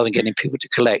redeem rather than getting people to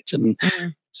collect. And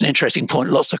it's an interesting point.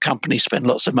 Lots of companies spend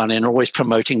lots of money and are always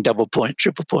promoting double point,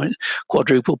 triple point,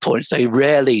 quadruple points. They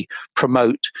rarely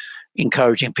promote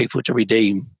encouraging people to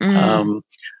redeem.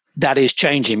 That is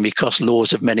changing because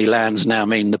laws of many lands now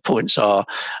mean the points are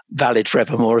valid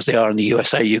forevermore, as they are in the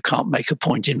USA. You can't make a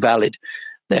point invalid.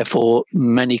 Therefore,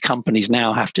 many companies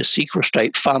now have to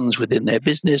sequestrate funds within their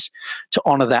business to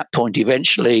honour that point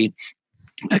eventually.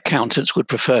 Accountants would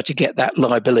prefer to get that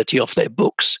liability off their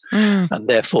books, and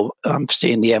therefore I'm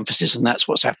seeing the emphasis, and that's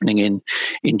what's happening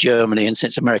in Germany. And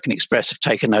since American Express have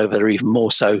taken over, they're even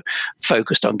more so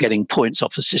focused on getting points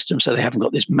off the system, so they haven't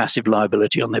got this massive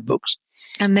liability on their books.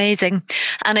 Amazing.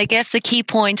 And I guess the key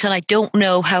point, and I don't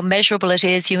know how measurable it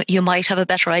is, you might have a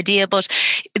better idea, but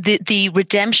the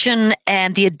redemption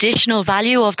and the additional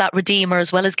value of that redeemer,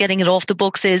 as well as getting it off the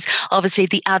books, is obviously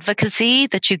the advocacy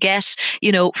that you get,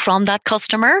 from that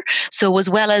customer. So as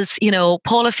well as,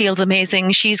 Paula feels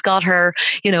amazing, she's got her,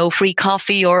 free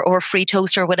coffee or free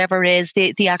toast or whatever it is,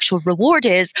 the actual reward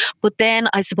is. But then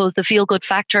I suppose the feel good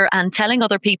factor and telling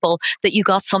other people that you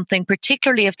got something,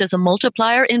 particularly if there's a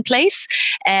multiplier in place,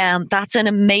 that's an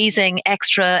amazing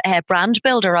extra brand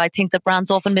builder I think that brands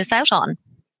often miss out on.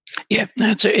 Yeah,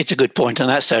 it's a good point, and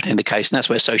that's certainly the case, and that's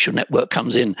where social network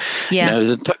comes in.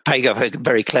 Yeah. Paygo are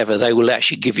very clever. They will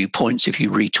actually give you points if you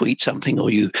retweet something or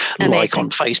you like on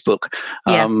Facebook.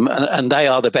 And they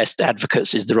are the best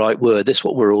advocates, is the right word. That's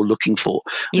what we're all looking for.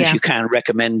 Yeah. If you can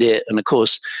recommend it, and of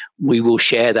course, we will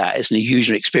share that as a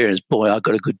user experience. Boy, I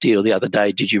got a good deal the other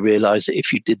day. Did you realize that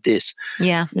if you did this?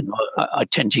 Yeah. I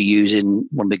tend to use, in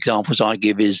one of the examples I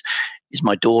give is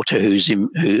my daughter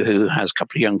who has a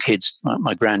couple of young kids,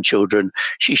 my grandchildren.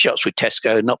 She shops with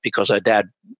Tesco, not because her dad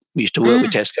used to work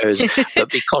with Tesco's, but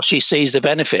because she sees the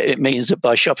benefit, it means that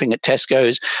by shopping at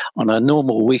Tesco's on a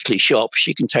normal weekly shop,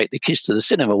 she can take the kids to the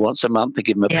cinema once a month and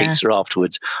give them a pizza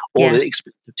afterwards, all at the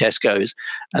expense of Tesco's.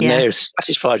 And they're a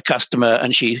satisfied customer,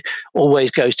 and she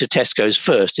always goes to Tesco's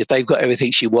first. If they've got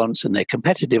everything she wants and they're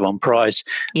competitive on price,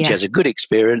 and she has a good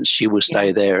experience, she will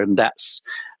stay there. And that's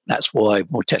why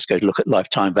more Tesco's look at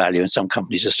lifetime value, and some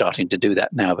companies are starting to do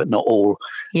that now, but not all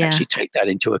actually take that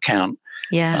into account.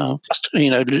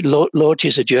 Loyalty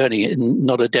is a journey and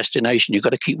not a destination. You've got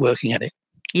to keep working at it.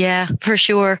 Yeah, for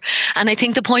sure. And I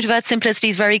think the point about simplicity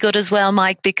is very good as well,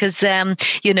 Mike, because,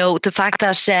 the fact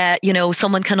that,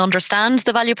 someone can understand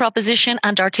the value proposition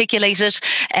and articulate it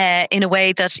in a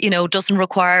way that, doesn't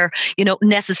require,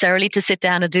 necessarily to sit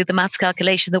down and do the maths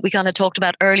calculation that we kind of talked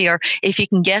about earlier. If you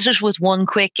can get it with one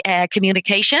quick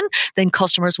communication, then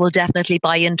customers will definitely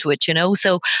buy into it,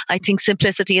 So I think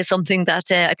simplicity is something that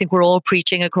I think we're all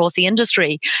preaching across the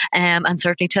industry. And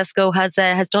certainly Tesco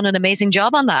has done an amazing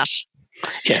job on that.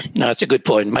 Yeah, no, that's a good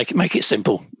point. Make it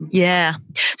simple. Yeah.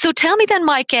 So tell me then,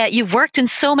 Mike, you've worked in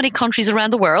so many countries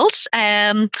around the world.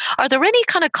 Are there any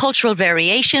kind of cultural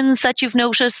variations that you've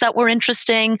noticed that were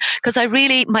interesting? Because I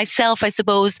really, myself, I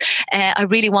suppose, I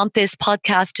really want this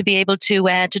podcast to be able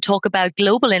to talk about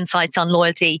global insights on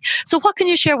loyalty. So what can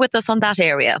you share with us on that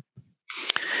area?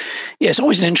 Yeah, it's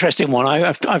always an interesting one.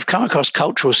 I've come across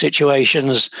cultural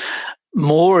situations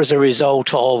more as a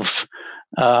result of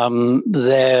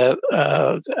their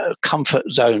comfort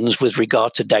zones with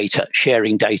regard to data,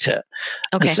 sharing data.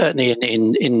 Okay. And certainly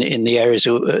in the areas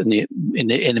in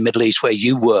the Middle East where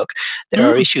you work, there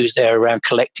are issues there around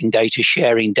collecting data,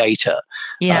 sharing data,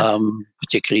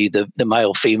 particularly the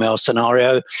male-female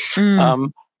scenario.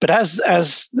 But as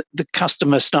the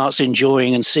customer starts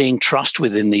enjoying and seeing trust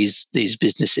within these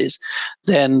businesses,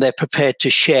 then they're prepared to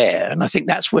share. And I think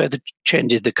that's where the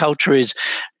trend is. The culture is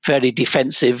fairly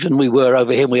defensive, and we are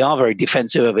very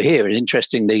defensive over here. And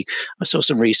interestingly, I saw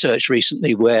some research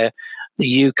recently where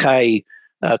the UK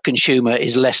consumer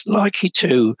is less likely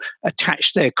to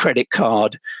attach their credit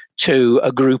card to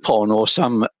a Groupon or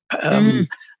some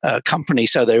company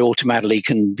so they automatically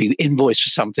can be invoiced for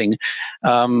something,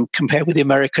 compared with the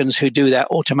Americans who do that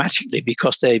automatically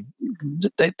because they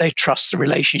trust the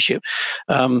relationship.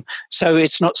 So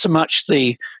it's not so much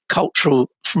the cultural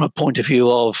from a point of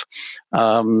view of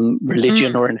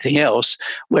religion or anything else.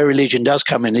 Where religion does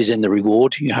come in is in the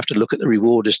reward. You have to look at the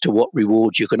reward as to what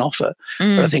rewards you can offer.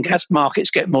 But I think as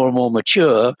markets get more and more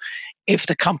mature, if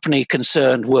the company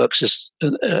concerned works as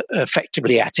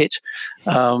effectively at it,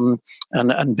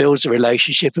 and builds a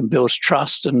relationship and builds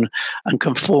trust and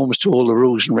conforms to all the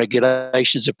rules and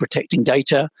regulations of protecting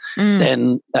data,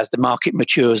 then as the market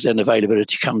matures, then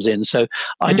availability comes in. So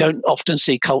I don't often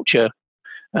see culture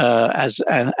as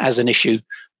an issue.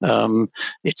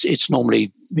 It's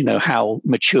normally, how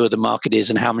mature the market is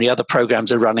and how many other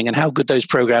programs are running and how good those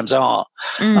programs are.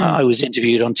 I was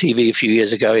interviewed on TV a few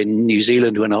years ago in New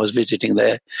Zealand when I was visiting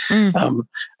there.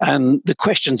 And the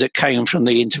questions that came from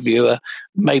the interviewer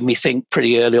made me think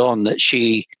pretty early on that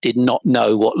she did not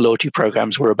know what loyalty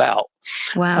programs were about.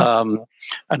 Wow.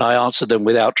 And I answered them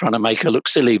without trying to make her look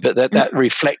silly, but that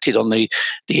reflected on the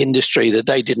industry, that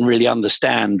they didn't really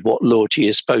understand what loyalty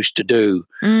is supposed to do.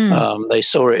 They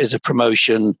saw it as a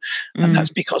promotion, and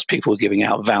that's because people were giving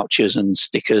out vouchers and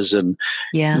stickers and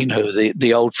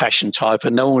the old-fashioned type,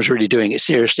 and no one was really doing it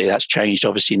seriously. That's changed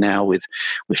obviously now with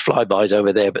flybys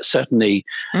over there, but certainly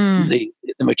the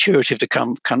maturity of the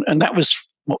and that was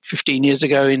 15 years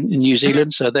ago in New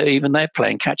Zealand, so they're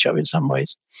playing catch up in some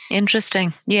ways.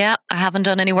 Interesting. Yeah, I haven't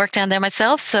done any work down there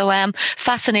myself, so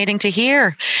fascinating to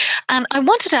hear. And I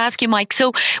wanted to ask you, Mike,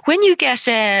 so when you get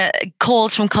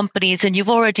calls from companies, and you've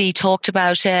already talked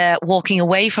about walking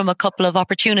away from a couple of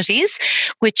opportunities,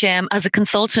 which as a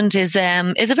consultant is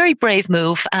a very brave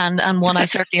move and one I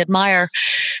certainly admire.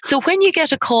 So when you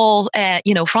get a call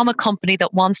from a company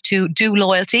that wants to do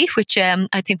loyalty, which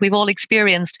I think we've all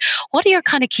experienced, what are your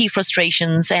kind of key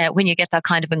frustrations when you get that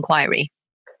kind of inquiry?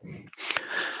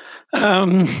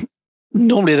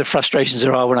 Normally the frustrations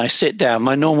are when I sit down.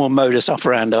 My normal modus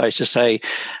operandi is to say,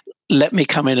 let me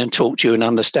come in and talk to you and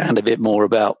understand a bit more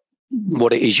about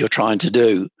what it is you're trying to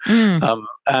do.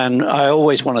 And I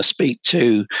always want to speak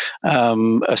to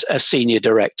a senior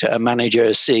director, a manager,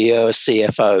 a CEO, a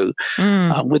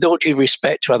CFO. With all due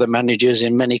respect to other managers,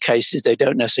 in many cases, they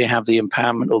don't necessarily have the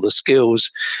empowerment or the skills.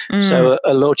 So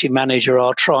a loyalty manager,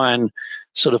 I'll try and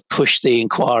sort of push the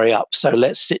inquiry up. So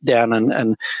let's sit down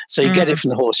and so you get it from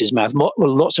the horse's mouth. Well,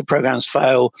 lots of programs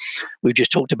fail. We've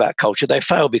just talked about culture. They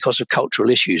fail because of cultural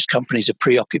issues. Companies are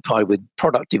preoccupied with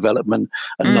product development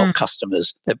and not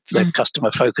customers. The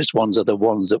customer-focused ones are the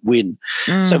ones that win.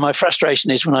 So my frustration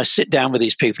is when I sit down with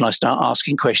these people and I start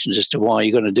asking questions as to why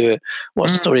you're going to do it, what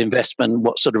sort of investment,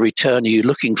 what sort of return are you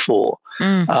looking for?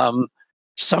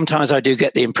 Sometimes I do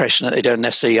get the impression that they don't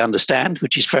necessarily understand,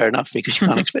 which is fair enough because you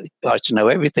can't expect guys to know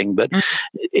everything. But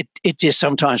it is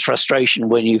sometimes frustration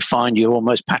when you find you're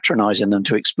almost patronizing them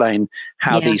to explain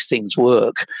how these things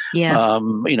work.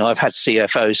 I've had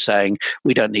CFOs saying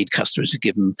we don't need customers to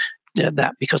give them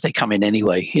that because they come in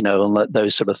anyway, and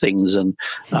those sort of things. And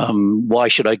why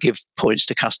should I give points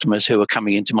to customers who are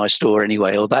coming into my store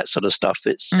anyway, or that sort of stuff?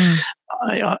 It's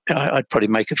I'd probably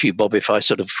make a few bob if I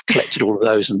sort of collected all of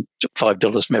those and took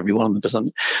 $5 from every one of them or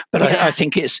something. But I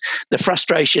think it's the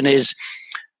frustration is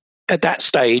at that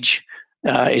stage.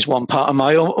 Is one part of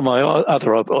my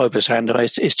other opus hand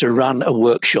is to run a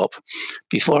workshop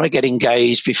before I get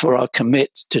engaged, before I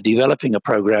commit to developing a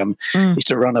program, is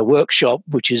to run a workshop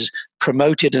which is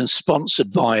promoted and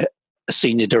sponsored by a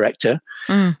senior director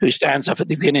who stands up at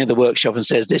the beginning of the workshop and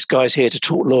says, this guy's here to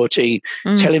talk loyalty,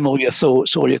 tell him all your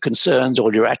thoughts, all your concerns,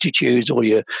 all your attitudes, all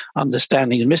your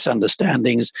understandings and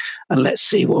misunderstandings, and let's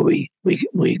see where we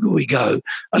go.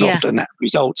 And often that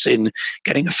results in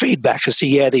getting a feedback to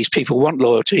see, these people want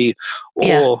loyalty,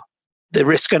 or the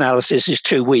risk analysis is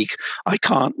too weak. I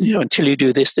can't, until you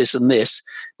do this, this, and this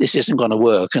isn't going to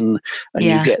work. And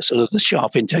you get sort of the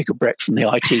sharp intake of breath from the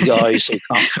IT guys who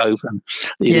can't cope, and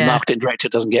the marketing director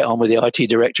doesn't get on with the IT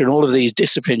director, and all of these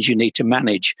disciplines you need to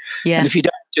manage. And if you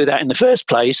don't do that in the first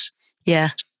place, you're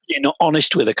not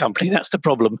honest with a company. That's the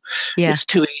problem. It's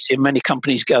too easy. Many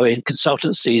companies go in,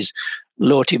 consultancies,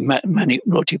 loyalty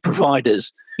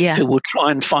providers who will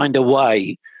try and find a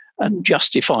way and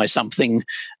justify something,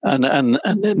 and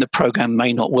then the program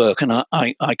may not work, and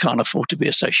I can't afford to be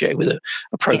associated with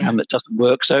a program that doesn't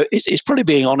work. So it's probably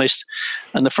being honest,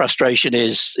 and the frustration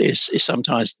is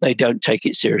sometimes they don't take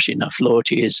it seriously enough.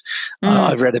 Loyalty is,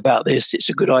 I've read about this, it's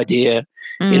a good idea.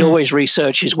 It always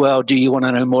researches, well, do you want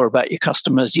to know more about your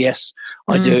customers? Yes,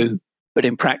 I do, but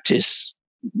in practice,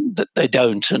 that they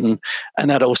don't, and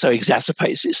that also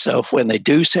exacerbates itself when they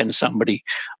do send somebody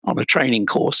on a training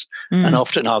course. And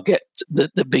often I'll get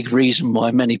the big reason why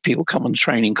many people come on a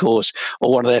training course,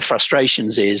 or one of their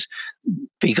frustrations is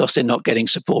because they're not getting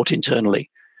support internally.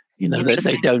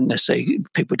 They don't necessarily,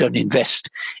 people don't invest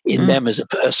in them as a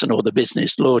person or the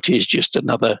business. Loyalty is just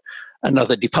another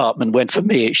department, when for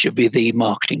me it should be the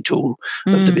marketing tool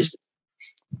of the business.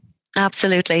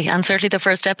 Absolutely. And certainly the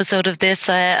first episode of this,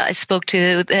 I spoke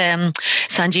to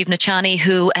Sanjeev Nachani,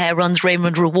 who runs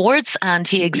Raymond Rewards, and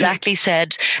he exactly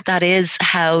said that is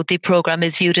how the program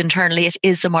is viewed internally. It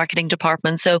is the marketing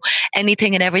department. So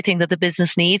anything and everything that the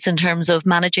business needs in terms of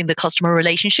managing the customer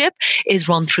relationship is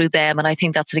run through them. And I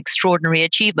think that's an extraordinary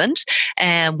achievement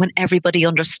when everybody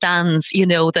understands,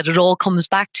 that it all comes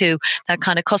back to that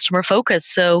kind of customer focus.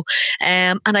 So,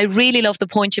 and I really love the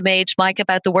point you made, Mike,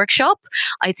 about the workshop.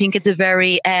 I think it's a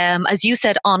very, as you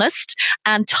said, honest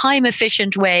and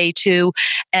time-efficient way to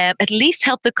at least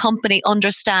help the company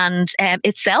understand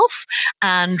itself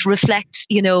and reflect,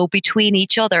 between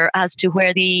each other as to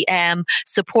where the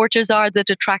supporters are, the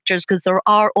detractors, because there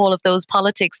are all of those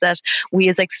politics that we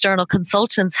as external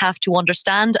consultants have to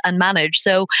understand and manage.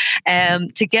 So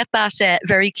to get that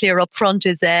very clear up front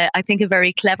is, I think, a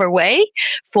very clever way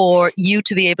for you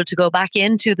to be able to go back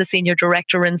into the senior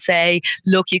director and say,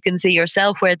 look, you can see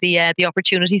yourself where the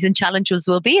opportunities and challenges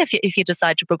will be if you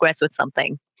decide to progress with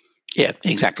something. Yeah,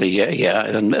 exactly. Yeah.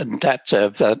 And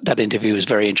that interview was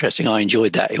very interesting. I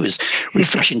enjoyed that. It was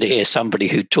refreshing to hear somebody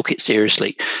who took it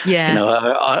seriously.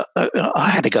 I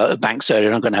had a go at the banks earlier,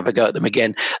 and I'm going to have a go at them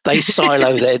again. They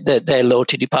silo their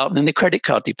loyalty department and the credit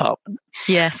card department.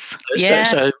 Yes.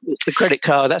 So the credit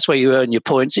card, that's where you earn your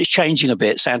points. It's changing a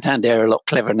bit. Santander are a lot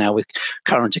clever now with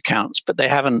current accounts, but they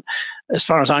haven't, as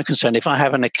far as I'm concerned, if I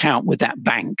have an account with that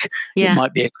bank, it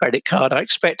might be a credit card. I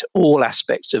expect all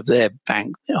aspects of their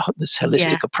bank, this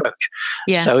holistic approach.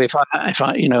 So if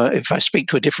I speak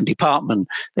to a different department,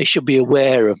 they should be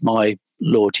aware of my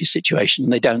loyalty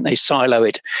situation. They don't. They silo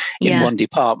it in one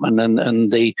department,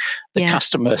 and the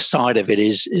customer side of it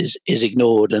is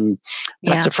ignored, and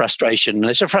that's a frustration.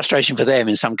 It's a frustration for them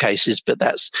in some cases, but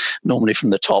that's normally from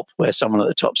the top, where someone at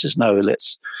the top says, "No,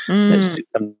 let's do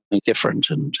something different."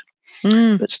 And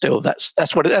But still, that's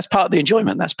part of the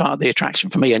enjoyment. That's part of the attraction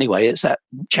for me anyway. It's that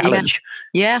challenge.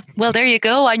 Yeah. Well, there you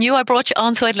go. I knew I brought you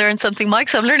on so I'd learn something, Mike.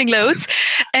 So I'm learning loads.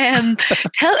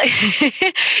 Tell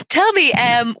me,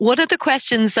 one of the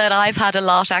questions that I've had a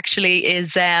lot actually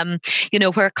is,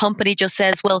 where a company just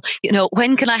says, well,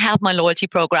 when can I have my loyalty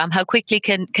program? How quickly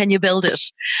can you build it?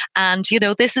 And,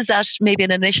 this is at maybe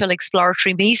an initial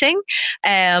exploratory meeting.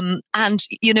 And,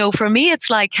 for me, it's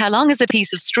like, how long is a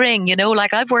piece of string?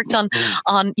 Like I've worked on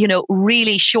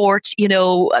really short,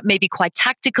 maybe quite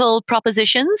tactical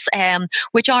propositions,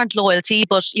 which aren't loyalty,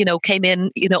 but, came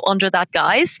in, under that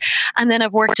guise. And then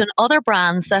I've worked on other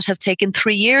brands that have taken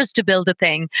 3 years to build a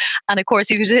thing. And of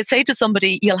course, if you say to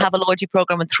somebody, you'll have a loyalty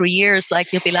program in 3 years,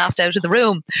 like you'll be laughed out of the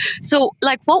room. So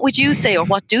like, what would you say, or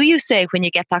what do you say when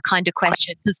you get that kind of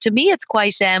question? Because to me, it's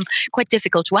quite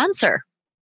difficult to answer.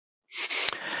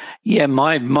 Yeah,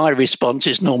 my response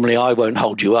is normally I won't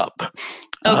hold you up.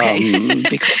 Okay.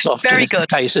 Because often Very it's good. the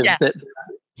case of that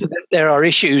there are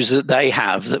issues that they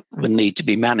have that will need to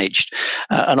be managed.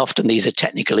 And often these are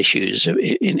technical issues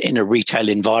in a retail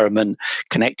environment,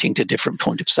 connecting to different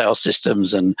point of sale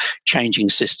systems and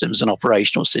changing systems and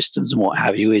operational systems and what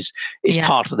have you is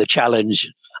part of the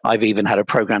challenge. I've even had a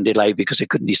program delay because I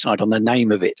couldn't decide on the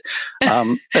name of it.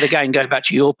 But again, going back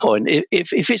to your point,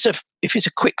 if it's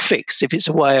a quick fix, if it's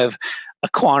a way of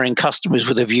acquiring customers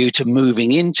with a view to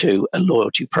moving into a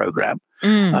loyalty program,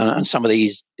 and some of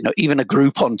these, even a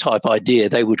Groupon type idea,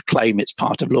 they would claim it's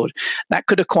part of loyalty. That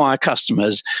could acquire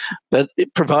customers, but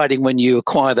providing when you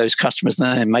acquire those customers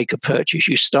and then make a purchase,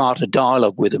 you start a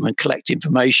dialogue with them and collect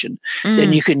information,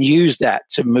 then you can use that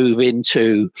to move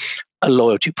into a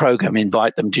loyalty program,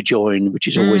 invite them to join, which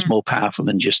is always more powerful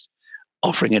than just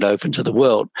offering it open to the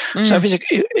world. So if it's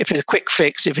a quick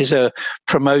fix, if it's a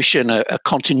promotion, a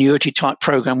continuity type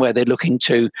program where they're looking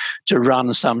to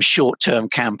run some short-term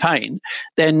campaign,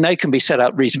 then they can be set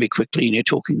up reasonably quickly, and you're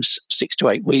talking 6 to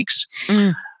 8 weeks.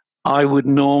 I would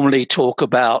normally talk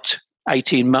about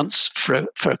 18 months for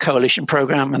a coalition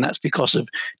program, and that's because of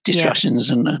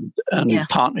discussions and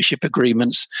partnership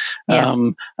agreements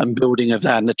and building of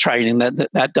that and the training.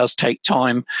 That does take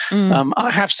time. I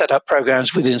have set up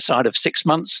programs within inside of 6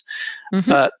 months,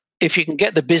 but if you can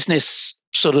get the business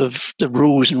sort of the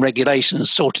rules and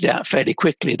regulations sorted out fairly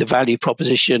quickly, the value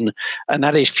proposition, and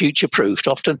that is future-proofed.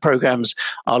 Often programs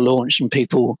are launched and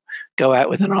people go out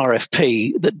with an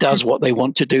RFP that does what they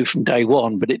want to do from day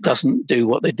one, but it doesn't do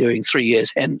what they're doing 3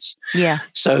 years hence. Yeah.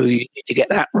 So you need to get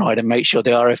that right and make sure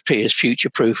the RFP is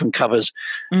future-proof and covers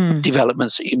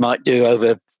developments that you might do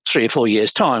over 3 or 4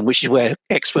 years' time, which is where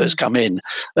experts come in.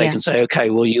 They can say, okay,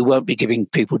 well, you won't be giving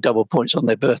people double points on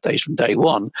their birthdays from day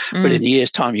one, but in a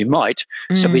year's time you might.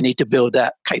 So we need to build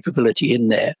that capability in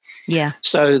there. Yeah.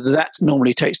 So that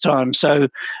normally takes time. So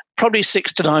probably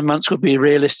 6 to 9 months would be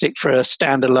realistic for a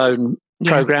standalone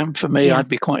program. For me, I'd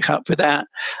be quite happy with that.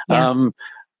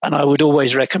 And I would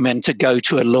always recommend to go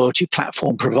to a loyalty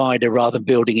platform provider rather than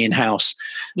building in-house.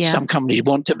 Some companies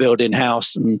want to build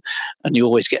in-house, and you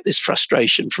always get this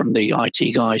frustration from the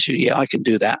IT guys who, I can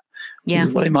do that. Well,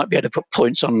 they might be able to put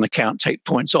points on an account, take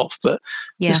points off, but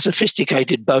the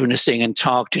sophisticated bonusing and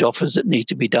targeted offers that need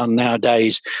to be done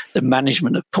nowadays, the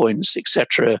management of points,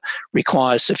 etc.,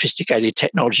 requires sophisticated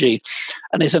technology.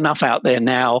 And there's enough out there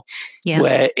now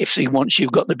where once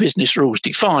you've got the business rules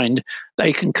defined,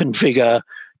 they can configure,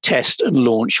 test and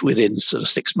launch within sort of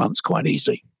 6 months quite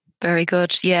easily. Very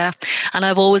good. Yeah. And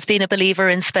I've always been a believer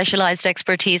in specialized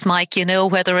expertise, Mike,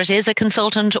 whether it is a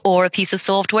consultant or a piece of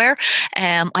software.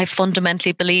 I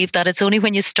fundamentally believe that it's only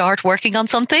when you start working on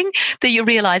something that you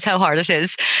realize how hard it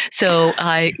is. So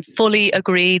I fully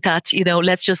agree that,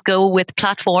 let's just go with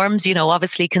platforms,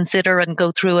 obviously consider and go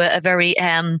through a very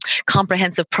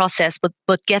comprehensive process,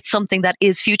 but get something that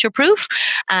is future proof.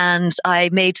 And I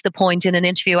made the point in an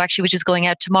interview actually, which is going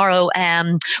out tomorrow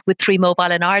with 3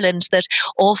 Mobile in Ireland, that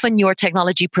often your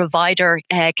technology provider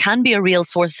can be a real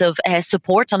source of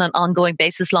support on an ongoing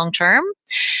basis long term.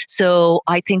 So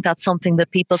I think that's something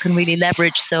that people can really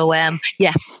leverage. So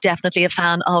definitely a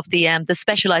fan of the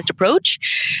specialized approach.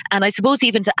 And I suppose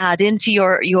even to add into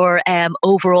your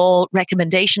overall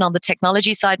recommendation on the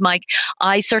technology side, Mike,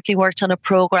 I certainly worked on a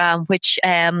program which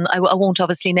I won't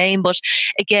obviously name, but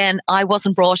again, I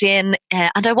wasn't brought in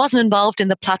and I wasn't involved in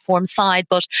the platform side.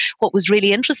 But what was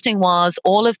really interesting was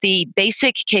all of the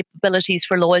basic capabilities capabilities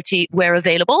for loyalty were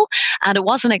available. And it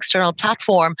was an external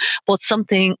platform, but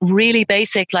something really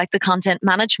basic like the content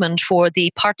management for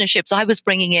the partnerships I was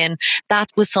bringing in, that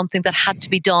was something that had to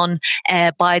be done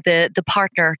by the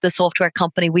partner, the software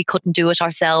company. We couldn't do it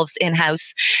ourselves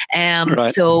in-house. Right.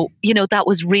 So, that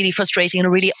was really frustrating, and a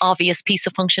really obvious piece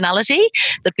of functionality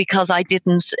that because I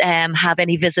didn't have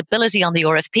any visibility on the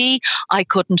RFP, I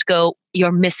couldn't go,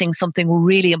 you're missing something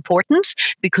really important,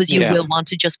 because you will want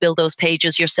to just build those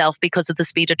pages yourself because of the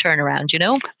speed of turnaround,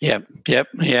 Yeah.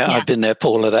 I've been there,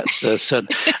 Paula. That's and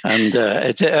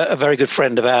it's a very good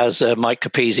friend of ours, Mike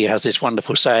Capizzi, has this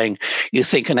wonderful saying: "You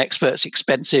think an expert's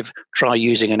expensive? Try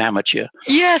using an amateur."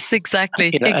 Yes,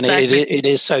 exactly. And it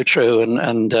is so true.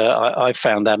 And I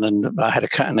found that, and I had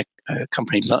a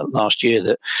company last year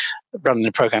that running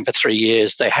the program for 3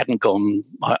 years. They hadn't gone.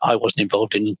 I wasn't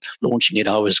involved in launching it.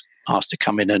 I was asked to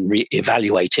come in and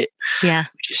evaluate it,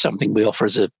 which is something we offer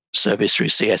as a service through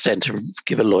CSN to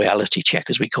give a loyalty check,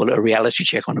 as we call it, a reality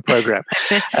check on a program.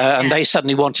 And they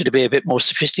suddenly wanted to be a bit more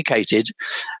sophisticated.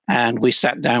 And we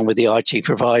sat down with the IT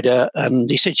provider, and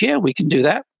he said, yeah, we can do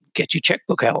that. Get your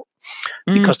checkbook out.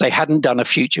 Because they hadn't done a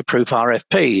future-proof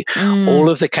RFP. All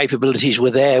of the capabilities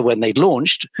were there when they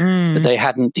launched, but they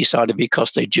hadn't decided,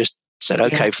 because they just said,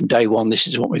 okay, from day one, this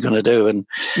is what we're going to do. And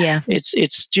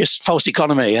it's just false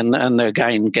economy. And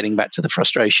again, getting back to the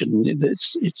frustration,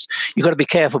 you've got to be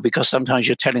careful, because sometimes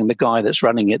you're telling the guy that's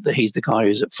running it that he's the guy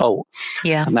who's at fault.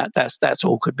 Yeah. And that's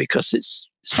awkward, because it's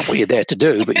not what you're there to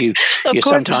do, but you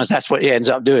sometimes that's what he ends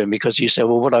up doing, because you say,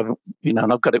 well,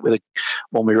 and I've got it with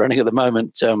one we're running at the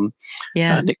moment,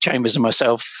 Nick Chambers and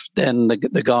myself, then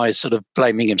the guy is sort of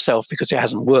blaming himself because it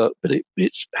hasn't worked, but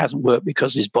it hasn't worked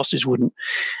because his bosses wouldn't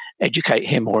educate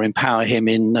him or empower him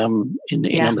in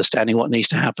understanding what needs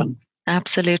to happen.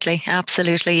 Absolutely.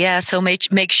 Yeah. So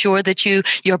make sure that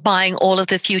you're buying all of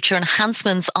the future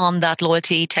enhancements on that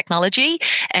loyalty technology,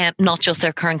 not just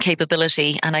their current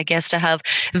capability. And I guess to have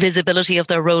visibility of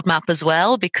their roadmap as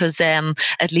well, because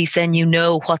at least then you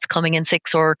know what's coming in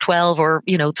 6 or 12 or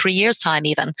 3 years time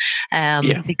even.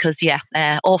 Because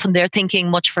often they're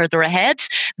thinking much further ahead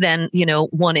than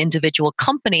one individual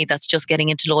company that's just getting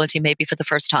into loyalty maybe for the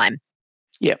first time.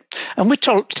 Yeah, and we're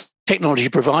told technology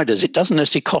providers, it doesn't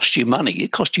necessarily cost you money,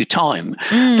 it costs you time,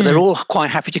 but they're all quite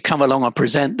happy to come along and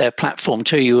present their platform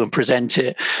to you and present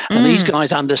it. And these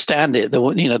guys understand it.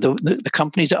 The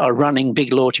companies that are running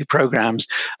big loyalty programs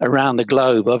around the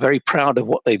globe are very proud of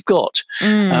what they've got.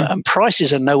 And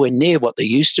prices are nowhere near what they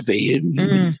used to be.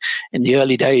 In the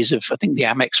early days of, I think, the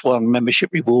Amex One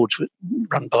membership rewards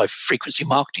run by Frequency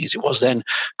Marketing, as it was then,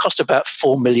 cost about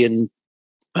 $4 million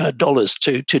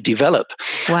to develop.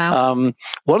 Wow.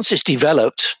 Once it's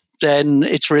developed, then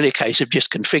it's really a case of just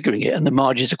configuring it, and the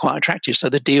margins are quite attractive. So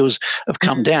the deals have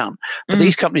come down. But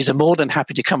these companies are more than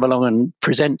happy to come along and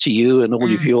present to you and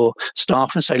all of your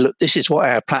staff and say, look, this is what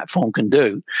our platform can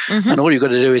do. And all you've got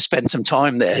to do is spend some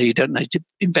time there. You don't need to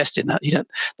invest in that.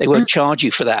 They won't charge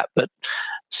you for that. But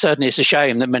certainly it's a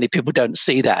shame that many people don't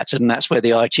see that. And that's where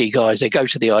the IT guys, they go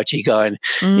to the IT guy and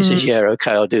he says, yeah,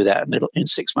 okay, I'll do that. And in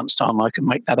 6 months' time, I can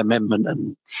make that amendment,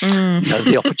 and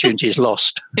the opportunity is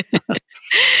lost.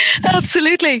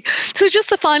 Absolutely. So just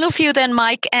the final few then,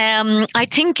 Mike. I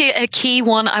think a key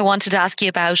one I wanted to ask you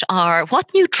about are,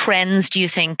 what new trends do you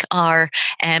think are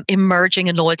emerging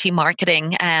in loyalty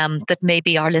marketing that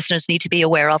maybe our listeners need to be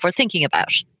aware of or thinking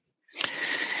about?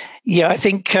 Yeah, I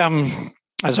think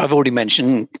as I've already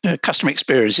mentioned, customer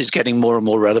experience is getting more and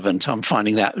more relevant. I'm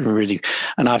finding that really,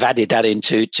 and I've added that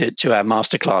into our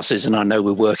masterclasses. And I know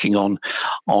we're working on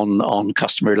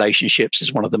customer relationships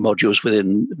as one of the modules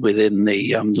within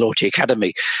the Loyalty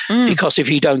Academy. Because if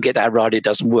you don't get that right, it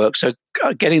doesn't work. So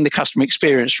getting the customer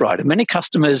experience right. And many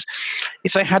customers,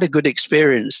 if they had a good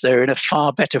experience, they're in a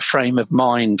far better frame of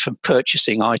mind for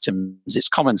purchasing items. It's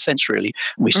common sense, really.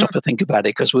 And we stop to think about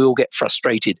it, because we all get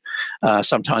frustrated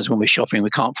sometimes when we're shopping.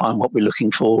 We can't find what we're looking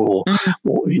for, or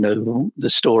the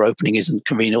store opening isn't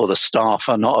convenient, or the staff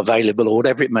are not available, or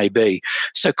whatever it may be.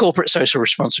 So corporate social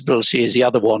responsibility is the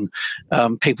other one.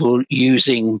 People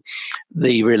using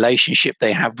the relationship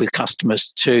they have with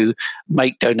customers to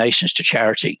make donations to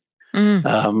charity. And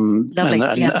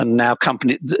now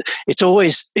it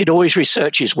always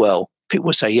researches well.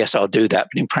 People say, yes, I'll do that.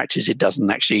 But in practice, it doesn't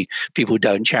actually. People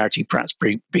don't. Charity perhaps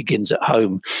begins at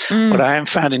home. What I am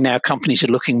finding now, companies are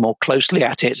looking more closely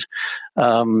at it.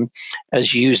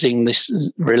 as using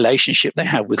this relationship they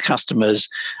have with customers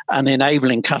and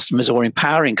enabling customers or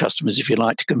empowering customers, if you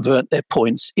like, to convert their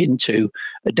points into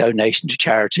a donation to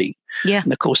charity. Yeah.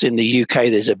 And of course, in the UK,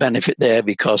 there's a benefit there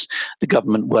because the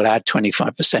government will add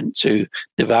 25% to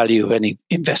the value of any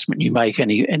investment you make,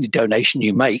 any donation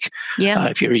you make,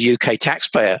 if you're a UK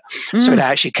taxpayer. So it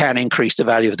actually can increase the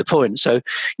value of the points. So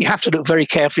you have to look very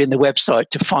carefully in the website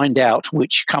to find out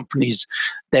which companies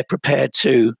they're prepared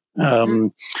to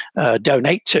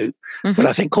donate to. But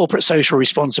I think corporate social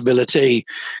responsibility,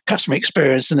 customer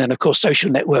experience, and then of course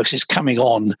social networks is coming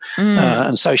on,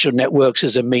 and social networks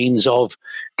as a means of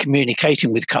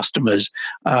communicating with customers.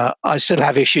 I still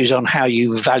have issues on how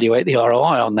you evaluate the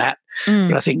ROI on that,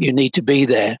 but I think you need to be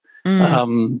there.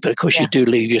 But of course, you do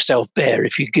leave yourself bare.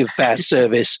 If you give bad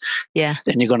service, then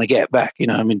you're going to get back.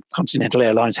 Continental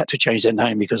Airlines had to change their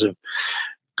name because of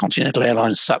Continental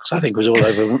Airlines sucks, I think, was all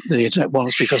over the internet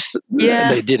once because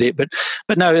they did it. But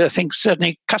no, I think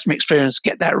certainly customer experience,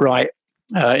 get that right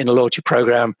in a loyalty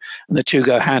program, and the two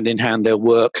go hand in hand, they'll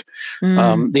work.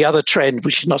 The other trend,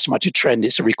 which is not so much a trend,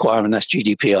 it's a requirement, that's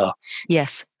GDPR.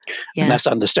 Yes. Yeah. And that's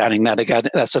understanding that. Again,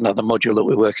 that's another module that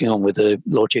we're working on with the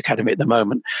Loyalty Academy at the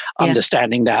moment.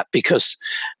 Understanding that, because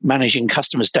managing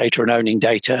customers' data and owning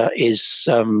data is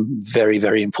very,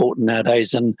 very important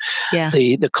nowadays. And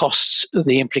the costs,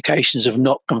 the implications of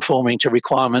not conforming to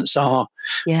requirements are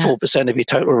 4% of your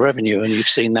total revenue. And you've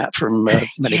seen that from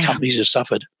many companies who've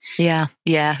suffered. Yeah.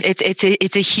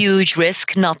 It's a huge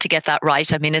risk not to get that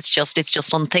right. I mean, it's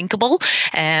just unthinkable,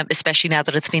 especially now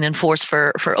that it's been enforced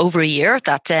for over a year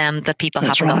that people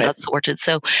haven't got that sorted.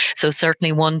 So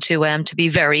certainly one to be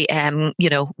very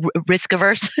risk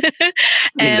averse.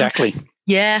 Exactly.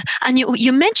 Yeah, and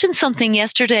you mentioned something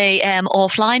yesterday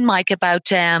offline, Mike,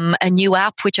 about a new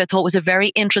app, which I thought was a very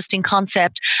interesting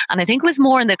concept. And I think it was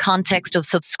more in the context of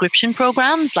subscription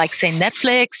programs, like, say,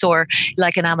 Netflix or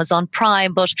like an Amazon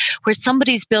Prime, but where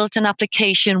somebody's built an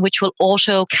application which will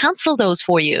auto cancel those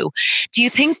for you. Do you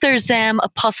think there's a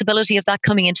possibility of that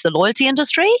coming into the loyalty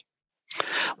industry?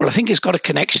 Well, I think it's got a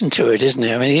connection to it, isn't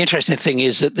it? I mean, the interesting thing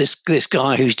is that this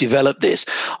guy who's developed this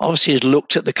obviously has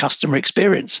looked at the customer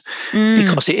experience,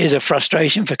 because it is a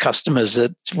frustration for customers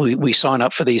that we sign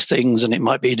up for these things, and it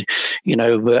might be,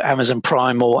 Amazon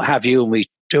Prime or what have you, and we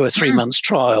do a 3 months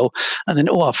trial, and then,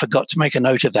 I forgot to make a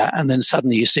note of that, and then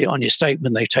suddenly you see it on your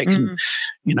statement they've taken,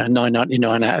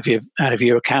 $9.99 out of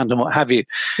your account and what have you.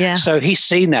 Yeah. So he's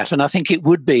seen that, and I think it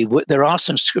would be. There are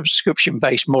some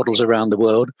subscription-based models around the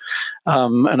world,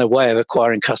 and a way of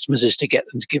acquiring customers is to get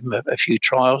them to give them a few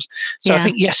trials. So I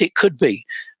think yes, it could be.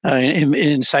 In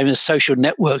the same as social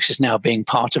networks is now being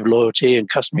part of loyalty and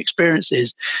customer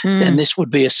experiences, then this would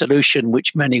be a solution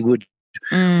which many would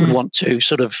want to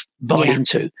sort of buy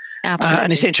into. Absolutely.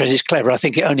 And it's interesting, it's clever. I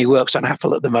think it only works on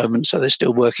Apple at the moment, so they're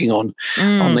still working on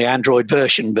the Android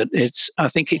version. But I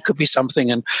think it could be something.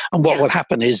 And what will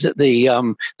happen is that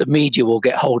the media will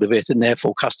get hold of it, and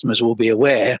therefore customers will be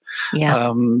aware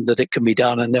that it can be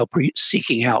done, and they'll be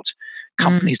seeking out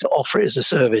companies to offer it as a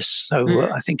service.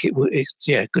 So I think it's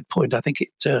good point. I think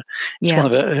it's one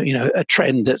of a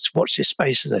trend that's watch this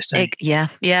space, as they say.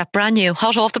 Brand new,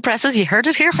 hot off the presses. You heard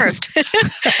it here first.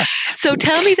 So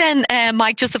tell me then,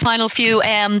 Mike, just the final few.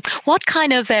 What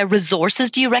kind of resources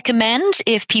do you recommend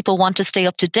if people want to stay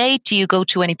up to date? Do you go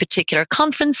to any particular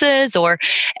conferences, or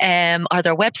are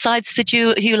there websites that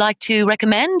you like to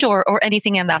recommend, or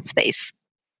anything in that space?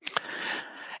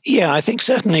 Yeah, I think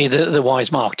certainly the Wise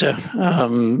Marketer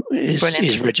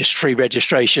is free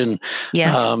registration.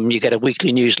 Yes. You get a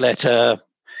weekly newsletter.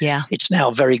 Yeah. It's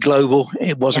now very global.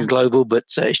 It wasn't global, but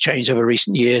it's changed over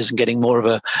recent years and getting more of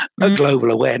a global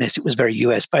awareness. It was very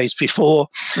US-based before.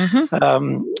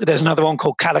 There's another one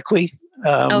called Calliqui,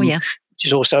 which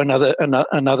is also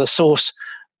another source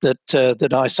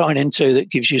that I sign into that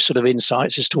gives you sort of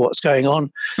insights as to what's going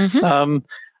on.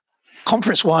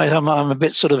 Conference-wise, I'm a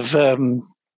bit sort of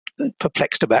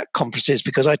perplexed about conferences,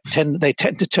 because they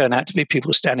tend to turn out to be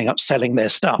people standing up selling their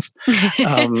stuff.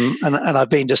 And I've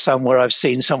been to some where I've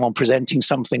seen someone presenting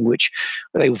something which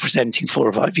they were presenting 4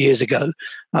 or 5 years ago,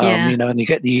 and you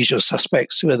get the usual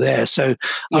suspects who are there. So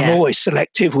I'm always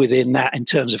selective within that in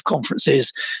terms of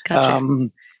conferences. Gotcha.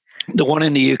 The one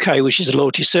in the UK, which is a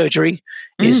loyalty surgery,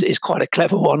 is quite a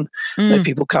clever one, where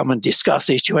people come and discuss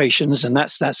situations, and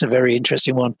that's a very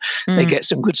interesting one. They get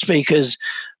some good speakers,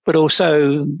 but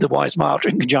also the Wise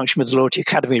Marketer, in conjunction with the Loyalty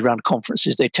Academy, run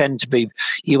conferences. They tend to be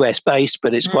US-based,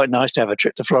 but it's quite nice to have a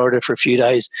trip to Florida for a few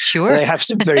days. Sure. They have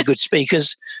some very good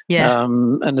speakers,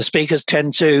 and the speakers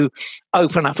tend to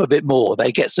open up a bit more.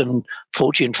 They get some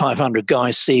Fortune 500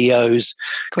 guys, CEOs,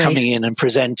 coming in and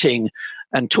presenting.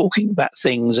 and talking about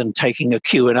things and taking a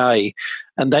Q&A.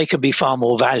 And they can be far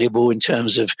more valuable in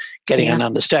terms of getting an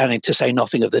understanding, to say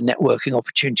nothing of the networking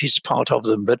opportunities as part of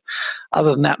them. But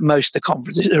other than that, most of the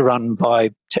conferences are run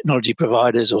by technology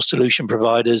providers or solution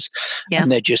providers,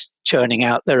 and they're just churning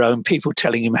out their own people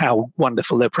telling them how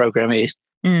wonderful their program is.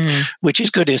 Which is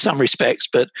good in some respects,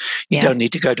 but you don't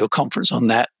need to go to a conference on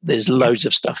that. There's loads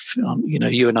of stuff.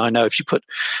 You and I know if you put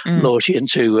loyalty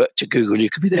into to Google, you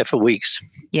could be there for weeks.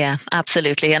 Yeah,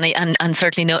 absolutely. And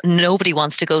certainly nobody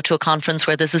wants to go to a conference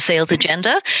where there's a sales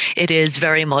agenda. It is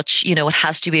very much, it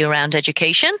has to be around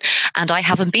education. And I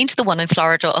haven't been to the one in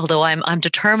Florida, although I'm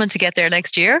determined to get there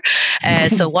next year.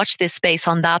 So watch this space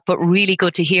on that. But really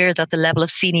good to hear that the level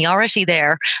of seniority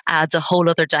there adds a whole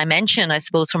other dimension, I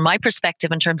suppose, from my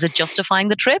perspective, in terms of justifying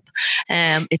the trip.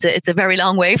 It's a very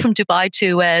long way from Dubai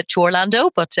to Orlando,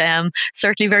 but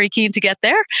certainly very keen to get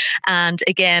there. And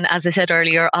again, as I said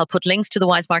earlier, I'll put links to the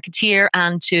Wise Marketeer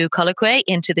and to Colloquy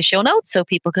into the show notes so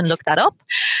people can look that up.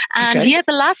 And the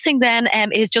last thing then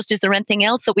is there anything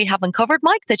else that we haven't covered,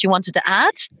 Mike, that you wanted to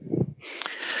add?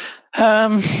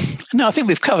 No, I think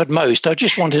we've covered most. I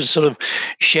just wanted to sort of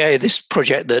share this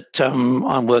project that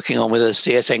I'm working on with a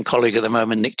CSN colleague at the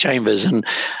moment, Nick Chambers, and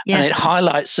it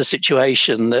highlights the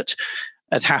situation that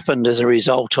has happened as a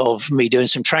result of me doing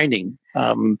some training.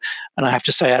 And I have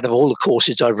to say, out of all the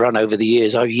courses I've run over the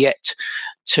years, I've yet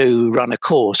to run a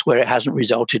course where it hasn't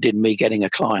resulted in me getting a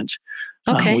client.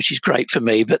 Which is great for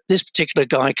me. But this particular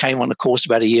guy came on a course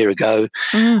about a year ago,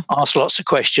 asked lots of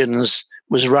questions,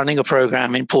 was running a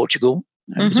program in Portugal.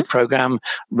 It was a program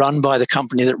run by the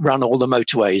company that run all the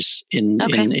motorways in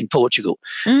Portugal.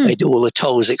 They do all the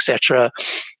tolls, etc.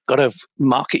 Got a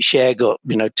market share, got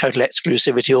total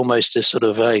exclusivity, almost as sort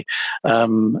of a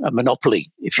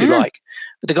monopoly, if you like.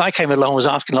 But the guy came along, was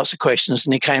asking lots of questions,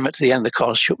 and he came up to the end of the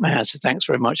course, shook my hand, said, "Thanks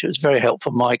very much. It was very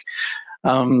helpful, Mike.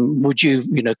 Would you,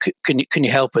 can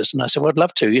you help us?" And I said, "Well, I'd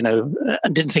love to,"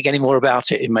 and didn't think any more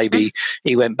about it. And maybe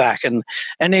he went back. And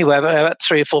anyway, about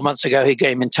 3 or 4 months ago, he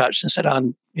came in touch and said,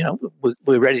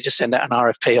 we're ready to send out an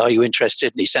RFP. Are you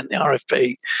interested? And he sent the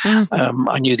RFP.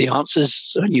 I knew the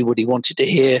answers. I knew what he wanted to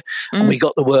hear. And we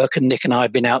got the work. And Nick and I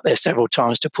have been out there several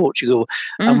times to Portugal.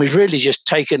 And we've really just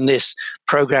taken this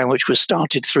program, which was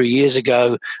started 3 years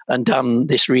ago, and done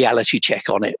this reality check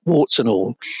on it, warts and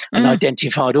all, and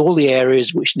identified all the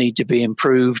areas which need to be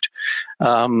improved,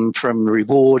 from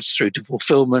rewards through to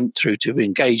fulfillment, through to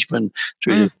engagement,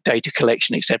 through to data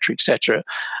collection, et cetera.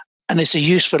 And it's a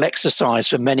useful exercise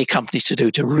for many companies to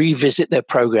do, to revisit their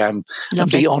program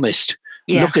and be honest.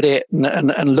 Look at it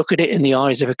and look at it in the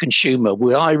eyes of a consumer.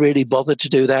 Will I really bother to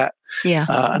do that?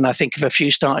 And I think if a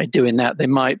few started doing that, they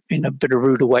might, a bit of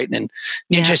rude awakening.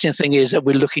 The interesting thing is that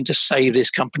we're looking to save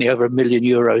this company over €1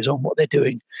 million on what they're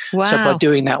doing. Wow. So by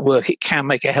doing that work, it can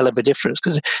make a hell of a difference,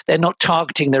 because they're not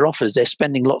targeting their offers. They're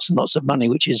spending lots and lots of money,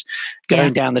 which is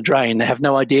going down the drain. They have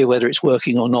no idea whether it's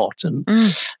working or not. And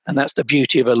that's the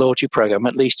beauty of a loyalty program.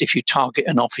 At least if you target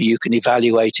an offer, you can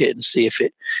evaluate it and see if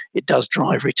it does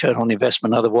drive return on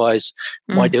investment. Otherwise,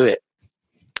 why do it?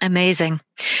 Amazing.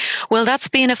 Well, that's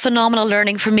been a phenomenal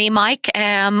learning for me, Mike.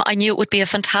 I knew it would be a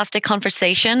fantastic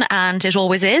conversation, and it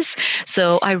always is.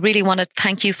 So I really want to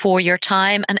thank you for your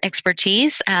time and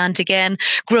expertise, and again,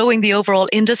 growing the overall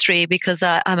industry, because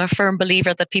I'm a firm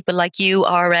believer that people like you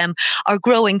are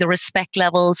growing the respect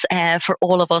levels for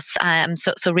all of us.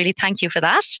 So really thank you for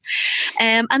that.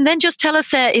 And then just tell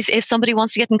us if somebody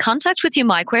wants to get in contact with you,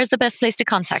 Mike, where's the best place to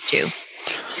contact you?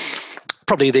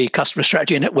 Probably the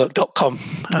customerstrategynetwork.com.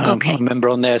 I'm a member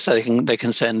on there, so they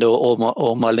can send or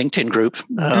my LinkedIn group.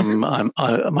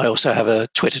 I also have a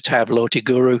Twitter tab, Loyalty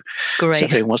Guru. Great. So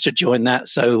if anyone wants to join that,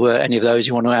 so any of those,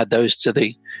 you want to add those to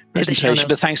the presentation.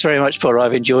 But thanks very much, Paul.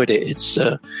 I've enjoyed it. It's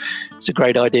a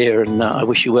great idea, and I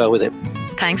wish you well with it.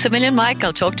 Thanks a million, Mike.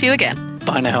 I'll talk to you again.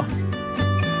 Bye now.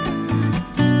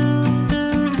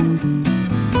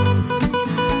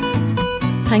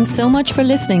 Thanks so much for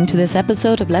listening to this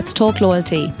episode of Let's Talk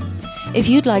Loyalty. If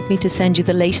you'd like me to send you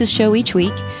the latest show each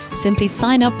week, simply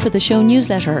sign up for the show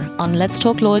newsletter on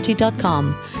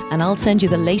letstalkloyalty.com, and I'll send you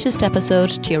the latest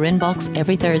episode to your inbox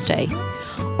every Thursday.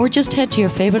 Or just head to your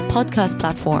favourite podcast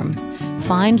platform,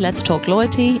 find Let's Talk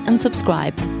Loyalty and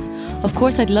subscribe. Of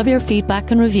course, I'd love your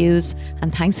feedback and reviews,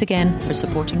 and thanks again for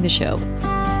supporting the show.